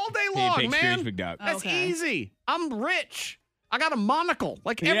McDuck all day He long, picks man. Scrooge McDuck. That's Okay. easy. I'm rich. I got a monocle.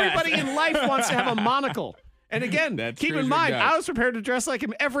 Like Yes. everybody in life wants to have a monocle. And again, That's keep Scrooge in mind, McDuck. I was prepared to dress like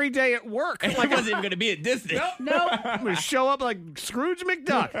him every day at work. Like, Like he wasn't even going to be at Disney. No. I'm going to show up like Scrooge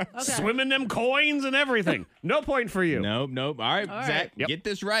McDuck, swimming them coins and everything. No point for you. Nope. All right, All Zach, right. Yep. get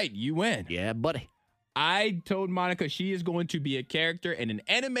this right. You win. Yeah, buddy. I told Monica she is going to be a character in an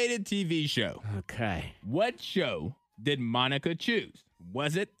animated TV show. Okay. What show did Monica choose?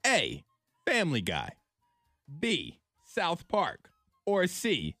 Was it A, Family Guy, B, South Park, or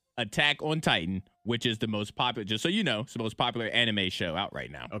C, Attack on Titan, which is the most popular, just so you know, it's the most popular anime show out right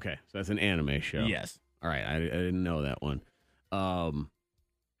now. Okay. So that's an anime show. Yes. All right. I didn't know that one.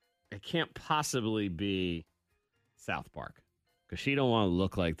 It can't possibly be South Park because she don't want to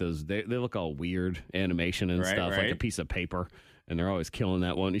look like those. They look all weird animation and Right, stuff, like a right. piece of paper. And they're always killing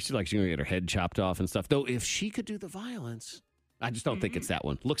that one. She's going to get her head chopped off and stuff. Though if she could do the violence, I just don't think it's that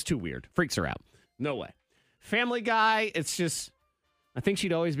one. Looks too weird. Freaks her out. No way. Family Guy, it's just, I think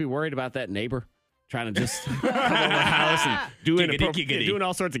she'd always be worried about that neighbor trying to just come over the house and Giggity. doing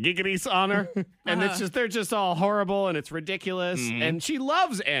all sorts of giggities on her. And it's just, they're just all horrible and it's ridiculous. And she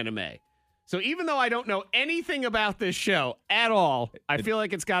loves anime. So even though I don't know anything about this show at all, I feel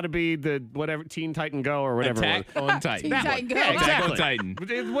like it's got to be the whatever Teen Titan Go or whatever. Attack it was. on Titan. Teen That Titan one. Go. Yeah, Attack on exactly.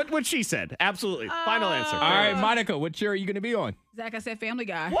 Titan. What she said. Absolutely. Final answer. All right, Monica, what show are you going to be on? Zach, I said Family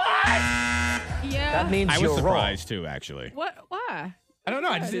Guy. What? Yeah. That means I was you're wrong. surprised too, actually. What? Why? I don't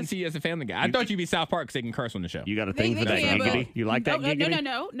know. I just didn't see you as a Family Guy. I thought you'd be South Park because they can curse on the show. You got a thing for that can, but- giggity? You like that giggity?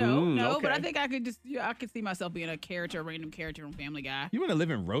 No. But I okay. think I could just, I could see myself being a random character on Family Guy. You want to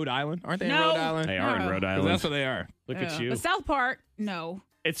live in Rhode Island? Aren't they in No. Rhode Island? They are in No. Rhode 'Cause Island. that's what they are. Look at you. But South Park, no.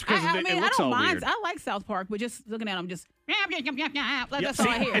 It's because I it mean, I looks don't all mind. weird. I like South Park, but just looking at them, just that's See, all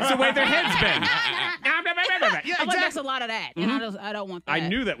I hear. it's the way their heads bend. Yeah, I'm like, that's exactly. a lot of that, and I don't want that. I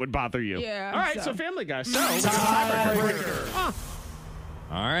knew that would bother you. Yeah, All right, so- so Family Guy. So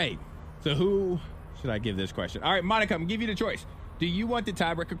All right. So who should I give this question? All right, Monica, I'm going to give you the choice. Do you want the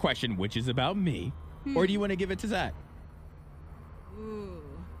tiebreaker question, which is about me, or do you want to give it to Zach? Ooh.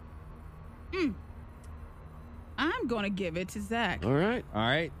 I'm I'm going to give it to Zach. All right. All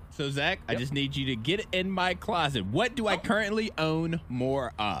right. So, Zach, I just need you to get in my closet. What do I currently own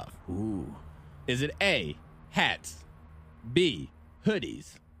more of? Ooh. Is it A, hats, B,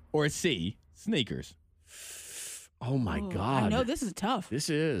 hoodies, or C, sneakers? Oh my God! I know this is tough. This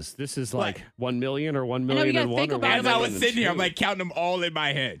is like 1 million or 1 I know, you million gotta and think one. about As I was sitting here, I'm like counting them all in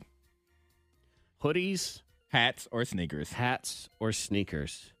my head. Hoodies, hats, or sneakers. Hats or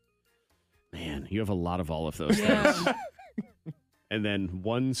sneakers. Man, you have a lot of all of those Yeah. things. And then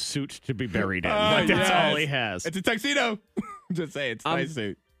one suit to be buried in. Like, that's all he has. It's a tuxedo. Just say it's a nice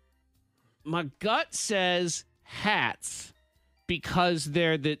suit. My gut says hats because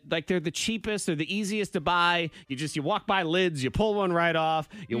they're the cheapest, they're the easiest to buy. You walk by lids, you pull one right off,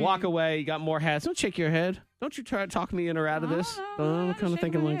 you walk away, you got more hats. Don't shake your head. Don't you try to talk me in or out of this. I'm kind of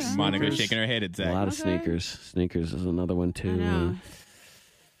thinking like sneakers. Monica's shaking her head at Zach. A lot of sneakers. Sneakers is another one too. I know.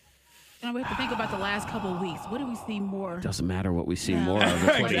 And we have to think about the last couple of weeks. What do we see more? Doesn't matter what we see more of.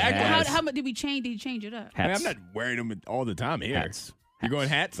 It's what he has. How much did we change? Did you change it up? I mean, I'm not wearing them all the time here. Hats. You're going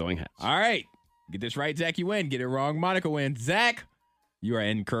hats? Going hats. All right. Get this right, Zach, you win. Get it wrong, Monica wins. Zach, you are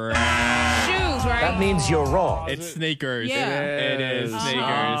incorrect. Shoes, right? That means you're wrong. It's sneakers. Yeah. It is Uh-huh. sneakers.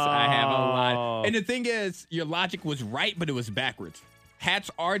 I have a lot. Oh. And the thing is, your logic was right, but it was backwards.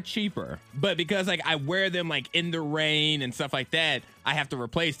 Hats are cheaper, but because like I wear them like in the rain and stuff like that, I have to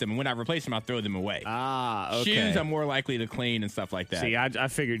replace them. And when I replace them, I'll throw them away. Okay. Shoes, I'm more likely to clean and stuff like that. See, I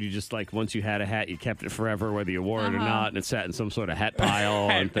figured you just like once you had a hat, you kept it forever, whether you wore it or not, and it sat in some sort of hat pile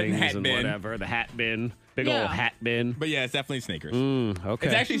and things hat and bin. whatever. The hat bin, big Yeah. old hat bin. But yeah, it's definitely sneakers. Okay.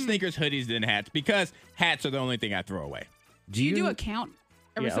 It's actually sneakers, hoodies, then hats because hats are the only thing I throw away. Do you do a count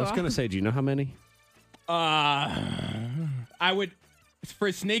every Yeah, so I was often? gonna say, do you know how many? I would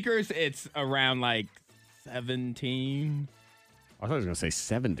for sneakers. It's around like 17. I thought I was gonna say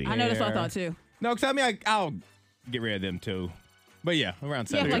 70. I know that's what I thought too. No, because I mean I'll get rid of them too. But yeah,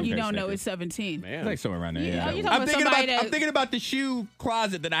 around Yeah, 70. like you okay, don't know sneakers. it's 17. Man. It's like somewhere around there. Yeah, Yeah, you talking about somebody I'm thinking about the shoe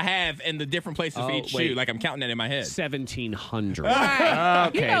closet that I have and the different places for each wait. shoe. Like I'm counting that in my head. 1,700. Right.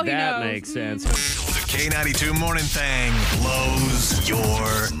 Okay, You know he that knows. makes sense. The K92 Morning Thing blows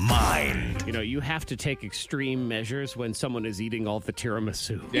your mind. You know, you have to take extreme measures when someone is eating all the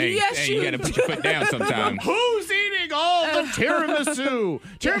tiramisu. Hey, Yes, hey, you you got to put your foot down sometimes. Who's eating all the tiramisu?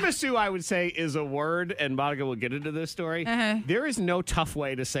 Tiramisu, I would say, is a word, and Monica will get into this story. Uh-huh. There is no tough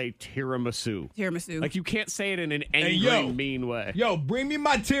way to say tiramisu. Tiramisu. Like, you can't say it in an angry, yo. mean way. Yo, bring me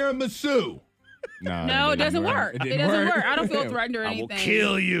my tiramisu. no, it doesn't work. It doesn't work. I don't feel threatened or I anything. will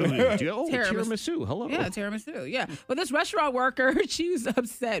kill you. Oh, Tiramisu. tiramisu. Hello. Yeah, tiramisu. Yeah. But this restaurant worker, she was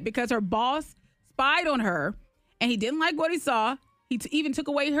upset because her boss spied on her and he didn't like what he saw. He even took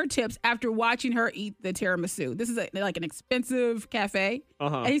away her tips after watching her eat the tiramisu. This is like an expensive cafe.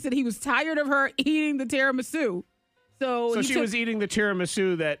 Uh-huh. And he said he was tired of her eating the tiramisu. So, So she was eating the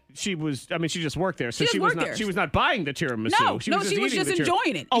tiramisu that she was. I mean, she just worked there, so She just she was worked not. there. She was not buying the tiramisu. No, she no, was just she was eating just the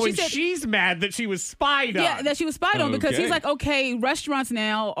enjoying it. Oh, She and said- she's mad that she was spied on. Yeah, that she was spied on because Okay. he's like, okay, restaurants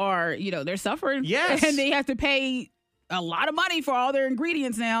now are, they're suffering. Yes. And they have to pay a lot of money for all their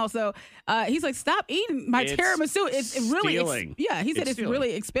ingredients now. So he's like, stop eating my It's tiramisu. It's really, stealing. he said It's it's stealing.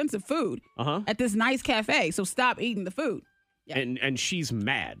 really expensive food Uh-huh. at this nice cafe. So stop eating the food. Yeah. And she's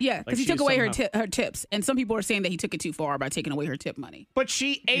mad. Yeah, Like, because he she took is away somehow- her tips. And some people are saying that he took it too far by taking away her tip money. But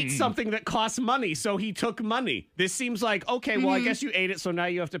she ate something that costs money, so he took money. This seems like, okay, well, I guess you ate it, so now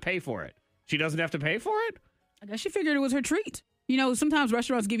you have to pay for it. She doesn't have to pay for it? I guess she figured it was her treat. Sometimes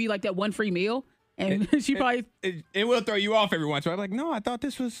restaurants give you like that one free meal. And she probably... It will throw you off every once in a while. Like, no, I thought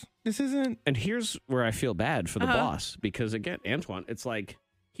this isn't. And here's where I feel bad for the boss, because again, Antoine, it's like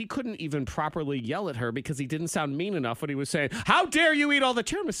he couldn't even properly yell at her because he didn't sound mean enough when he was saying, "How dare you eat all the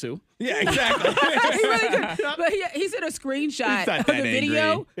tiramisu?" Yeah, exactly. he really did. But he sent a screenshot He's not of the that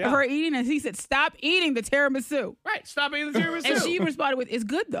video angry. of her eating, and he said, "Stop eating the tiramisu." Right, stop eating the tiramisu. And she responded with, "It's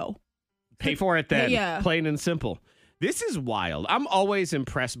good though." Pay for it then. Yeah. Plain and simple. This is wild. I'm always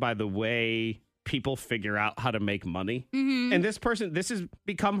impressed by the way people figure out how to make money. Mm-hmm. And this has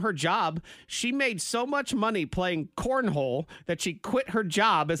become her job. She made so much money playing cornhole that she quit her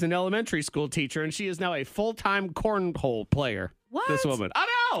job as an elementary school teacher, and she is now a full-time cornhole player. What? This woman. I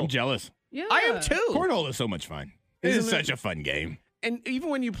know. I'm jealous. Yeah, I am too. Cornhole is so much fun. It is Isn't it? such a fun game. And even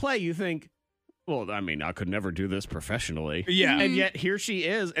when you play, you think, well, I mean, I could never do this professionally. Yeah. And yet here she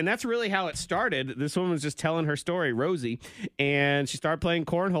is. And that's really how it started. This woman was just telling her story, Rosie. And she started playing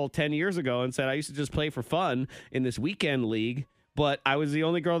cornhole 10 years ago and said, I used to just play for fun in this weekend league, but I was the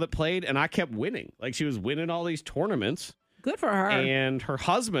only girl that played and I kept winning. Like she was winning all these tournaments. Good for her. And her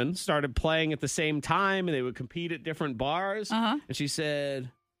husband started playing at the same time and they would compete at different bars. Uh-huh. And she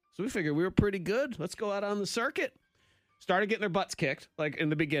said, so we figured we were pretty good. Let's go out on the circuit. started getting their butts kicked, like in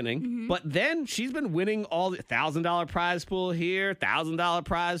the beginning. Mm-hmm. But then she's been winning all the $1,000 prize pool here, $1,000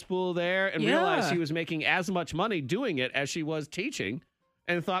 prize pool there, and realized she was making as much money doing it as she was teaching,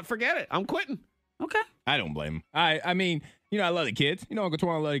 and thought, forget it, I'm quitting. Okay. I don't blame him. I mean, you know, I love the kids. You know, Uncle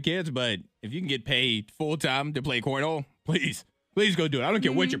Twan, I love the kids, but if you can get paid full time to play cornhole, please go do it. I don't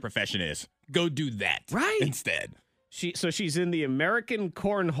care what your profession is. Go do that instead. She's in the American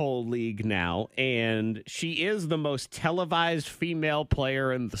Cornhole League now, and she is the most televised female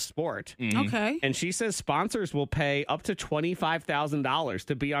player in the sport. Mm-hmm. Okay. And she says sponsors will pay up to $25,000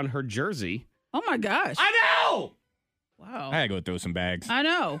 to be on her jersey. Oh my gosh. I know. Wow. I gotta go throw some bags. I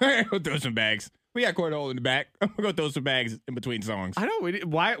know. I gotta go throw some bags. We got cornhole in the back. I'm gonna go throw some bags in between songs. I know.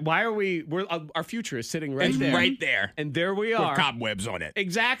 Why are we? Our future is sitting right there. Right there. And there we are. With cobwebs on it.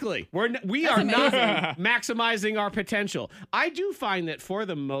 Exactly. We are not maximizing our potential. I do find that for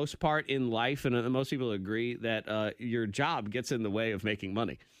the most part in life, and most people agree, that your job gets in the way of making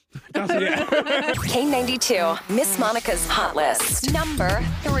money. K92, Miss Monica's Hot List. Number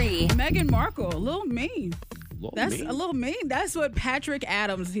 3. Meghan Markle, a little mean. That's mean. a little mean. That's what Patrick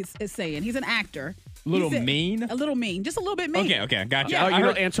Adams is saying. He's an actor. Mean? A little mean. Just a little bit mean. Okay, gotcha. Yeah, you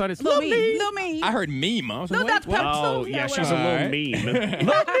know, Antoine is little mean. Little mean. I heard meme. I was like, that's what? Oh, yeah, she's a little mean.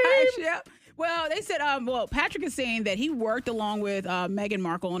 Yeah. Well, they said, Patrick is saying that he worked along with Meghan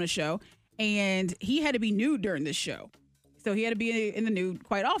Markle on a show, and he had to be nude during this show. So he had to be in the nude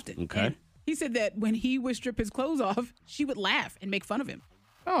quite often. Okay. And he said that when he would strip his clothes off, she would laugh and make fun of him.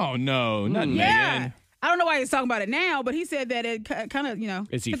 Oh, no, not Yeah. Megan. I don't know why he's talking about it now, but he said that it kind of,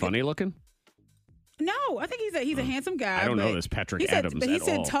 Is he funny looking? No, I think he's a handsome guy. I don't but know this Patrick he said, Adams But he at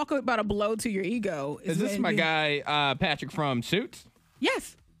said all. talk about a blow to your ego. Is this my guy, Patrick from Suits?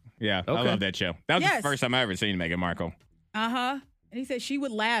 Yes. Yeah, I Okay. love that show. That was Yes. the first time I ever seen Meghan Markle. Uh-huh. And he said she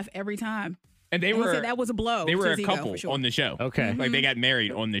would laugh every time. And he said that was a blow. They to were his a ego, couple for sure. on the show. Okay. Like they got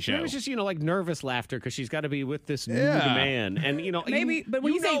married on the It show. was just, like nervous laughter because she's got to be with this nude Yeah. man. And, Maybe, but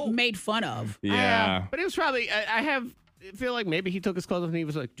when you say made fun of. Yeah. But it was probably, I feel like maybe he took his clothes off and he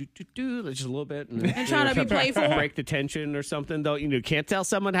was like, do, just a little bit. And trying to be playful. Break the tension or something, though. You can't tell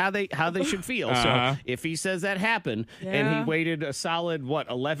someone how they should feel. Uh-huh. So if he says that happened and Yeah. he waited a solid,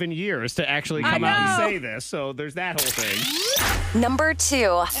 11 years to actually come out and say this. So there's that whole thing. Number 2.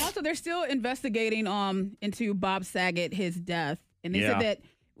 And also, they're still investigating into Bob Saget, his death. And they said that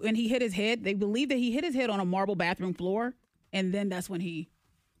when he hit his head, they believe that he hit his head on a marble bathroom floor. And then that's when he...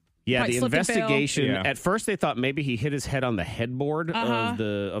 Yeah, Right, the slipped and fell. investigation. Yeah. At first, they thought maybe he hit his head on the headboard of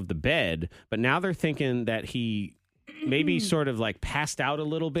the bed, but now they're thinking that he maybe sort of like passed out a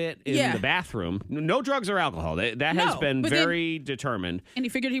little bit in the bathroom. No drugs or alcohol. That has No, been but very determined. And he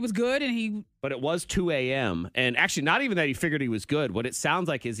figured he was good, and he... But it was 2 a.m. And actually, not even that he figured he was good. What it sounds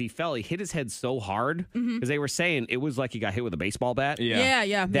like is he hit his head so hard because they were saying it was like he got hit with a baseball bat.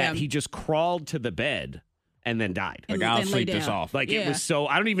 Yeah. That he just crawled to the bed and then died. And- Like, I'll and lay sleep this down. off. Like it was so,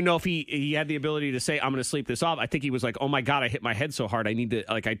 I don't even know if he had the ability to say, I'm going to sleep this off. I think he was like, oh my God, I hit my head so hard. I need to,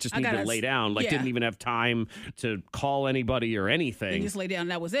 I just need to lay down. Like didn't even have time to call anybody or He anything, just lay down, and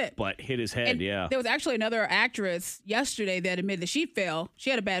that was it. but hit his head. And Yeah. there was actually another actress yesterday that admitted that she fell.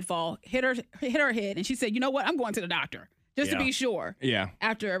 She had a bad fall, hit her head, and she said, you know what? I'm going to the doctor just to Yeah. be sure. Yeah.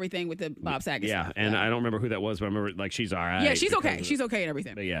 After everything with the Bob Saget Yeah. stuff. And I don't remember who that was, but I remember like she's all right. Yeah, she's because okay. of- She's okay and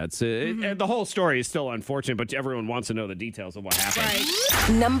everything. But yeah, it's and the whole story is still unfortunate, but everyone wants to know the details of what happened.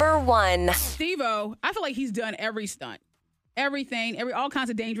 Right. Number 1. Steve-O, I feel like he's done every stunt. Everything, all kinds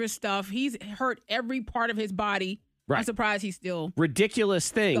of dangerous stuff. He's hurt every part of his body. Right. I'm surprised he's still... Ridiculous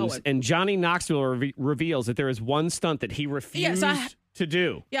things. Going. And Johnny Knoxville reveals that there is one stunt that he refused to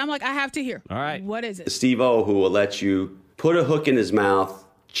do. Yeah, I'm like, I have to hear. All right. What is it? Steve-O, who will let you put a hook in his mouth,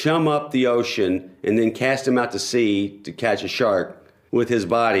 chum up the ocean, and then cast him out to sea to catch a shark with his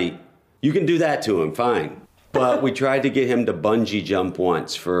body. You can do that to him, fine. But we tried to get him to bungee jump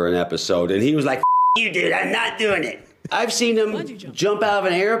once for an episode, and he was like, "F you, dude, I'm not doing it." I've seen him jump out of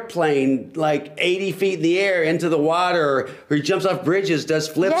an airplane like 80 feet in the air into the water, or he jumps off bridges, does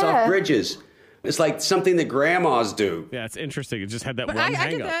flips off bridges. It's like something that grandmas do. Yeah, it's interesting. It just had that But one I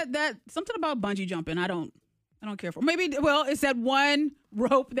hang get up. that something about bungee jumping. I don't care for. Maybe it's that one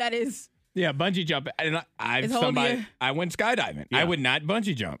rope that is. Yeah, bungee jump. And It's holding you. I went skydiving. Yeah. I would not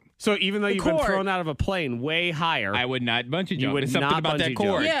bungee jump. So even though The you've been cord. thrown out of a plane way higher, I would not bungee jump. You would There's something not about that bungee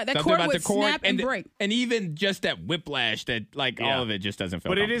cord. jump. Yeah, that Something cord about would the cord snap and break. And even just that whiplash that Yeah. all of it just doesn't feel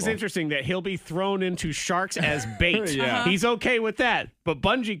but it is comfortable. interesting that he'll be thrown into sharks as bait. Yeah. He's okay with that. But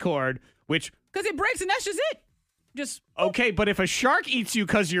bungee cord, which Because it breaks and that's just it. Just okay, but if a shark eats you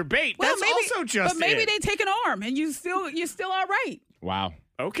because you're bait, well, that's maybe, also just But maybe it. they take an arm and you're still all right. Wow.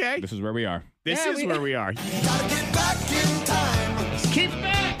 Okay, This is where we are. this Yeah, is where we are. Gotta get back in time. Let's keep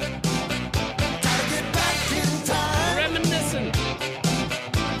back. Gotta get back in time. Reminiscing.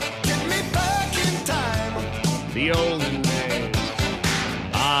 Get me back in time. The olden days.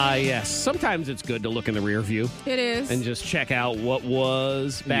 Ah, yes. Sometimes it's good to look in the rear view. It is. And just check out what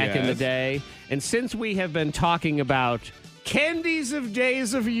was back in the Yes. day. And since we have been talking about candies of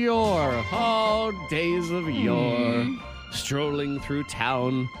days of yore, oh, days of yore, strolling through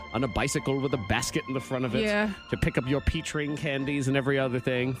town on a bicycle with a basket in the front of it to pick up your peach ring candies and every other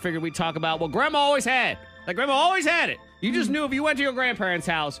thing. Figured we'd talk about what Grandma always had. Like, Grandma always had it. You just knew if you went to your grandparents'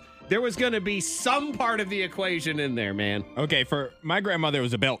 house, there was going to be some part of the equation in there, man. Okay, for my grandmother, it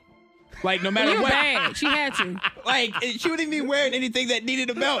was a belt. Like, no matter You what. bad. She had to. Like, she wouldn't be wearing anything that needed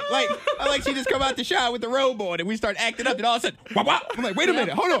a belt. Like she just come out the shower with the robe on, and we start acting up, and all of a sudden, wah, wah. I'm like, wait a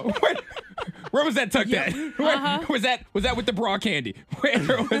minute, hold on. Where was that tucked at? Where, was that with the bra candy? Where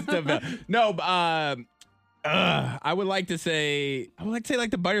was the belt? No, I would like to say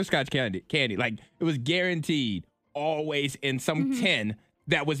like the butterscotch candy. Like, it was guaranteed always in some tin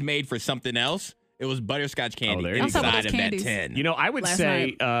that was made for something else. It was butterscotch candy inside of that tin. You know, I would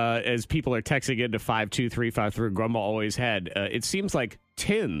say, as people are texting into 52353, Grandma always had, it seems like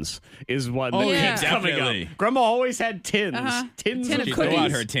tins is one that keeps coming definitely. up. Grandma always had tins. Tins Tin of of Throw out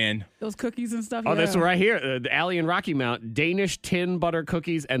cookies. her tin. Those cookies and stuff. Oh, yeah. this one right here. The Allie and Rocky Mount, Danish tin butter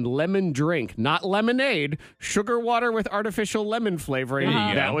cookies and lemon drink. Not lemonade, sugar water with artificial lemon flavoring.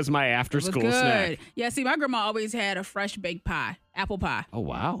 That was my after-school Good. snack. Yeah, see, my grandma always had a fresh baked pie, apple pie. Oh,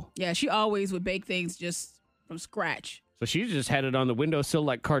 wow. Yeah, she always would bake things just from scratch. So she just had it on the windowsill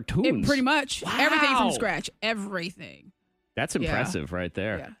like cartoons. Pretty much. Wow. Everything from scratch. Everything. That's impressive right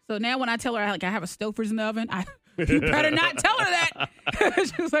there. Yeah. So now when I tell her I have a Stouffer's in the oven, you better not tell her that.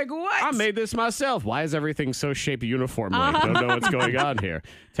 She was like, what? I made this myself. Why is everything so shaped uniformly? Don't know what's going on here.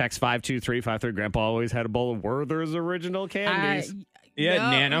 Text 52353. Grandpa always had a bowl of Werther's original candies. Yeah,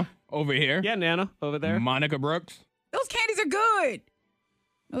 Nana over here. Yeah, Nana over there. Monica Brooks. Those candies are good.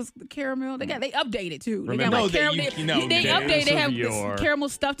 Those the caramel. They update it too. They got Remember like that caramel. They update. They have your- caramel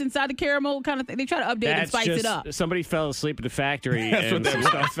stuffed inside the caramel kind of thing. They try to update and spice it up. Somebody fell asleep at the factory and some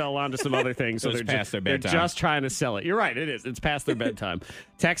stuff fell onto some other things. So It was past their they're bedtime. just trying to sell it. You're right. It is. It's past their bedtime.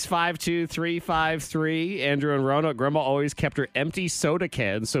 Text 52353. Andrew and Rona. Grandma always kept her empty soda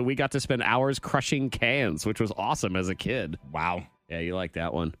cans, so we got to spend hours crushing cans, which was awesome as a kid. Wow. Yeah, you like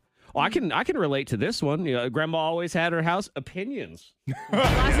that one. Oh, I can relate to this one. You know, Grandma always had her house opinions.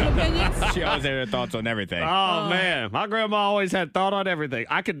 Lots of opinions. She always had her thoughts on everything. Oh, man. My grandma always had thought on everything.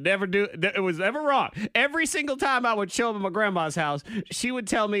 I could never do it. Was never wrong. Every single time I would show up at my grandma's house, she would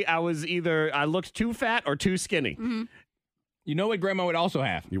tell me I looked too fat or too skinny. Mm-hmm. You know what Grandma would also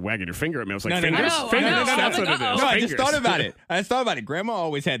have? You're wagging your finger at me. I was like, No, fingers? no. Fingers. No, That's what it is. No, I just Fingers. thought about it. Grandma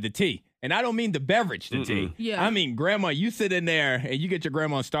always had the tea. And I don't mean the beverage, the tea. Yeah. I mean, Grandma, you sit in there and you get your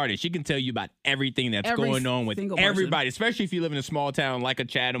grandma started. She can tell you about everything that's Every going on with single person. everybody, especially if you live in a small town like a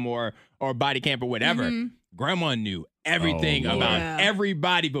Chatham or Body Camp or whatever. Grandma knew everything about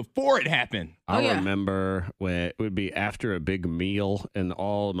everybody before it happened. I remember when it would be after a big meal and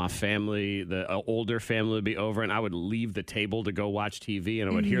all my family, the older family would be over, and I would leave the table to go watch TV, and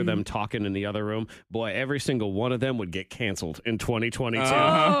I would hear them talking in the other room. Boy, every single one of them would get canceled in 2022,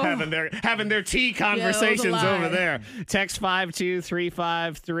 having their tea conversations over there. Text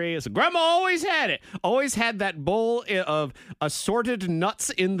 52353. So Grandma always had it. Always had that bowl of assorted nuts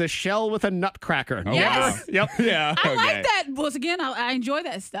in the shell with a nutcracker. Yes. Yep. Yeah. I like that. Once again, I enjoy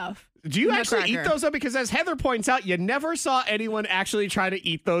that stuff. Do you actually eat Nutcracker. those up? Because as Heather points out, you never saw anyone actually try to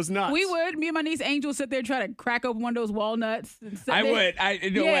eat those nuts. We would. Me and my niece Angel sit there and try to crack open one of those walnuts. And sit I there. would. You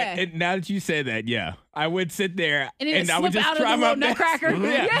know what? And now that you say that, yeah, I would sit there And then I would slip just out of try the my little best. nutcracker.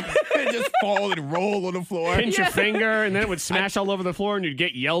 Yeah. And just fall and roll on the floor. Pinch your finger, and then it would smash all over the floor, and you'd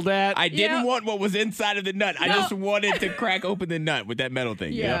get yelled at. I didn't want what was inside of the nut. I No. just wanted to crack open the nut with that metal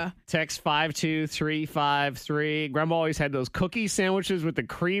thing. Yeah. Text 52353. Grandma always had those cookie sandwiches with the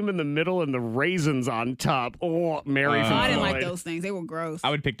cream in the middle and the raisins on top. Oh, Mary from I didn't like Floyd. those things. They were gross. I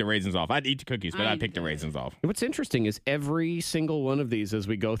would pick the raisins off. I'd eat the cookies, but I'd pick the raisins off. What's interesting is every single one of these, as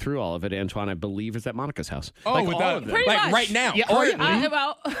we go through all of it, Antoine, I believe, is at Monica's house. Oh, All without of them. Pretty like much. right now. Yeah, currently. I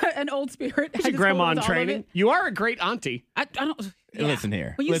about an old spirit. Is your grandma in training? You are a great auntie. I don't. Yeah. Listen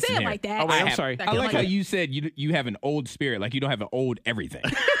here. When you Listen say it here. like that. Oh, wait, I'm have- sorry. I like how you said you have an old spirit, like you don't have an old everything.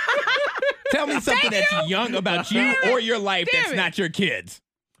 Tell me something that's young about you or your life that's not your kids.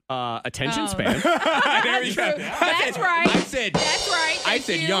 Attention span. There you go. That's right. I said Thank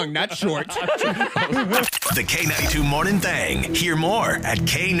said you. young, not short. The K92 Morning Thing. Hear more at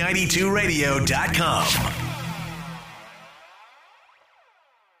K92Radio.com.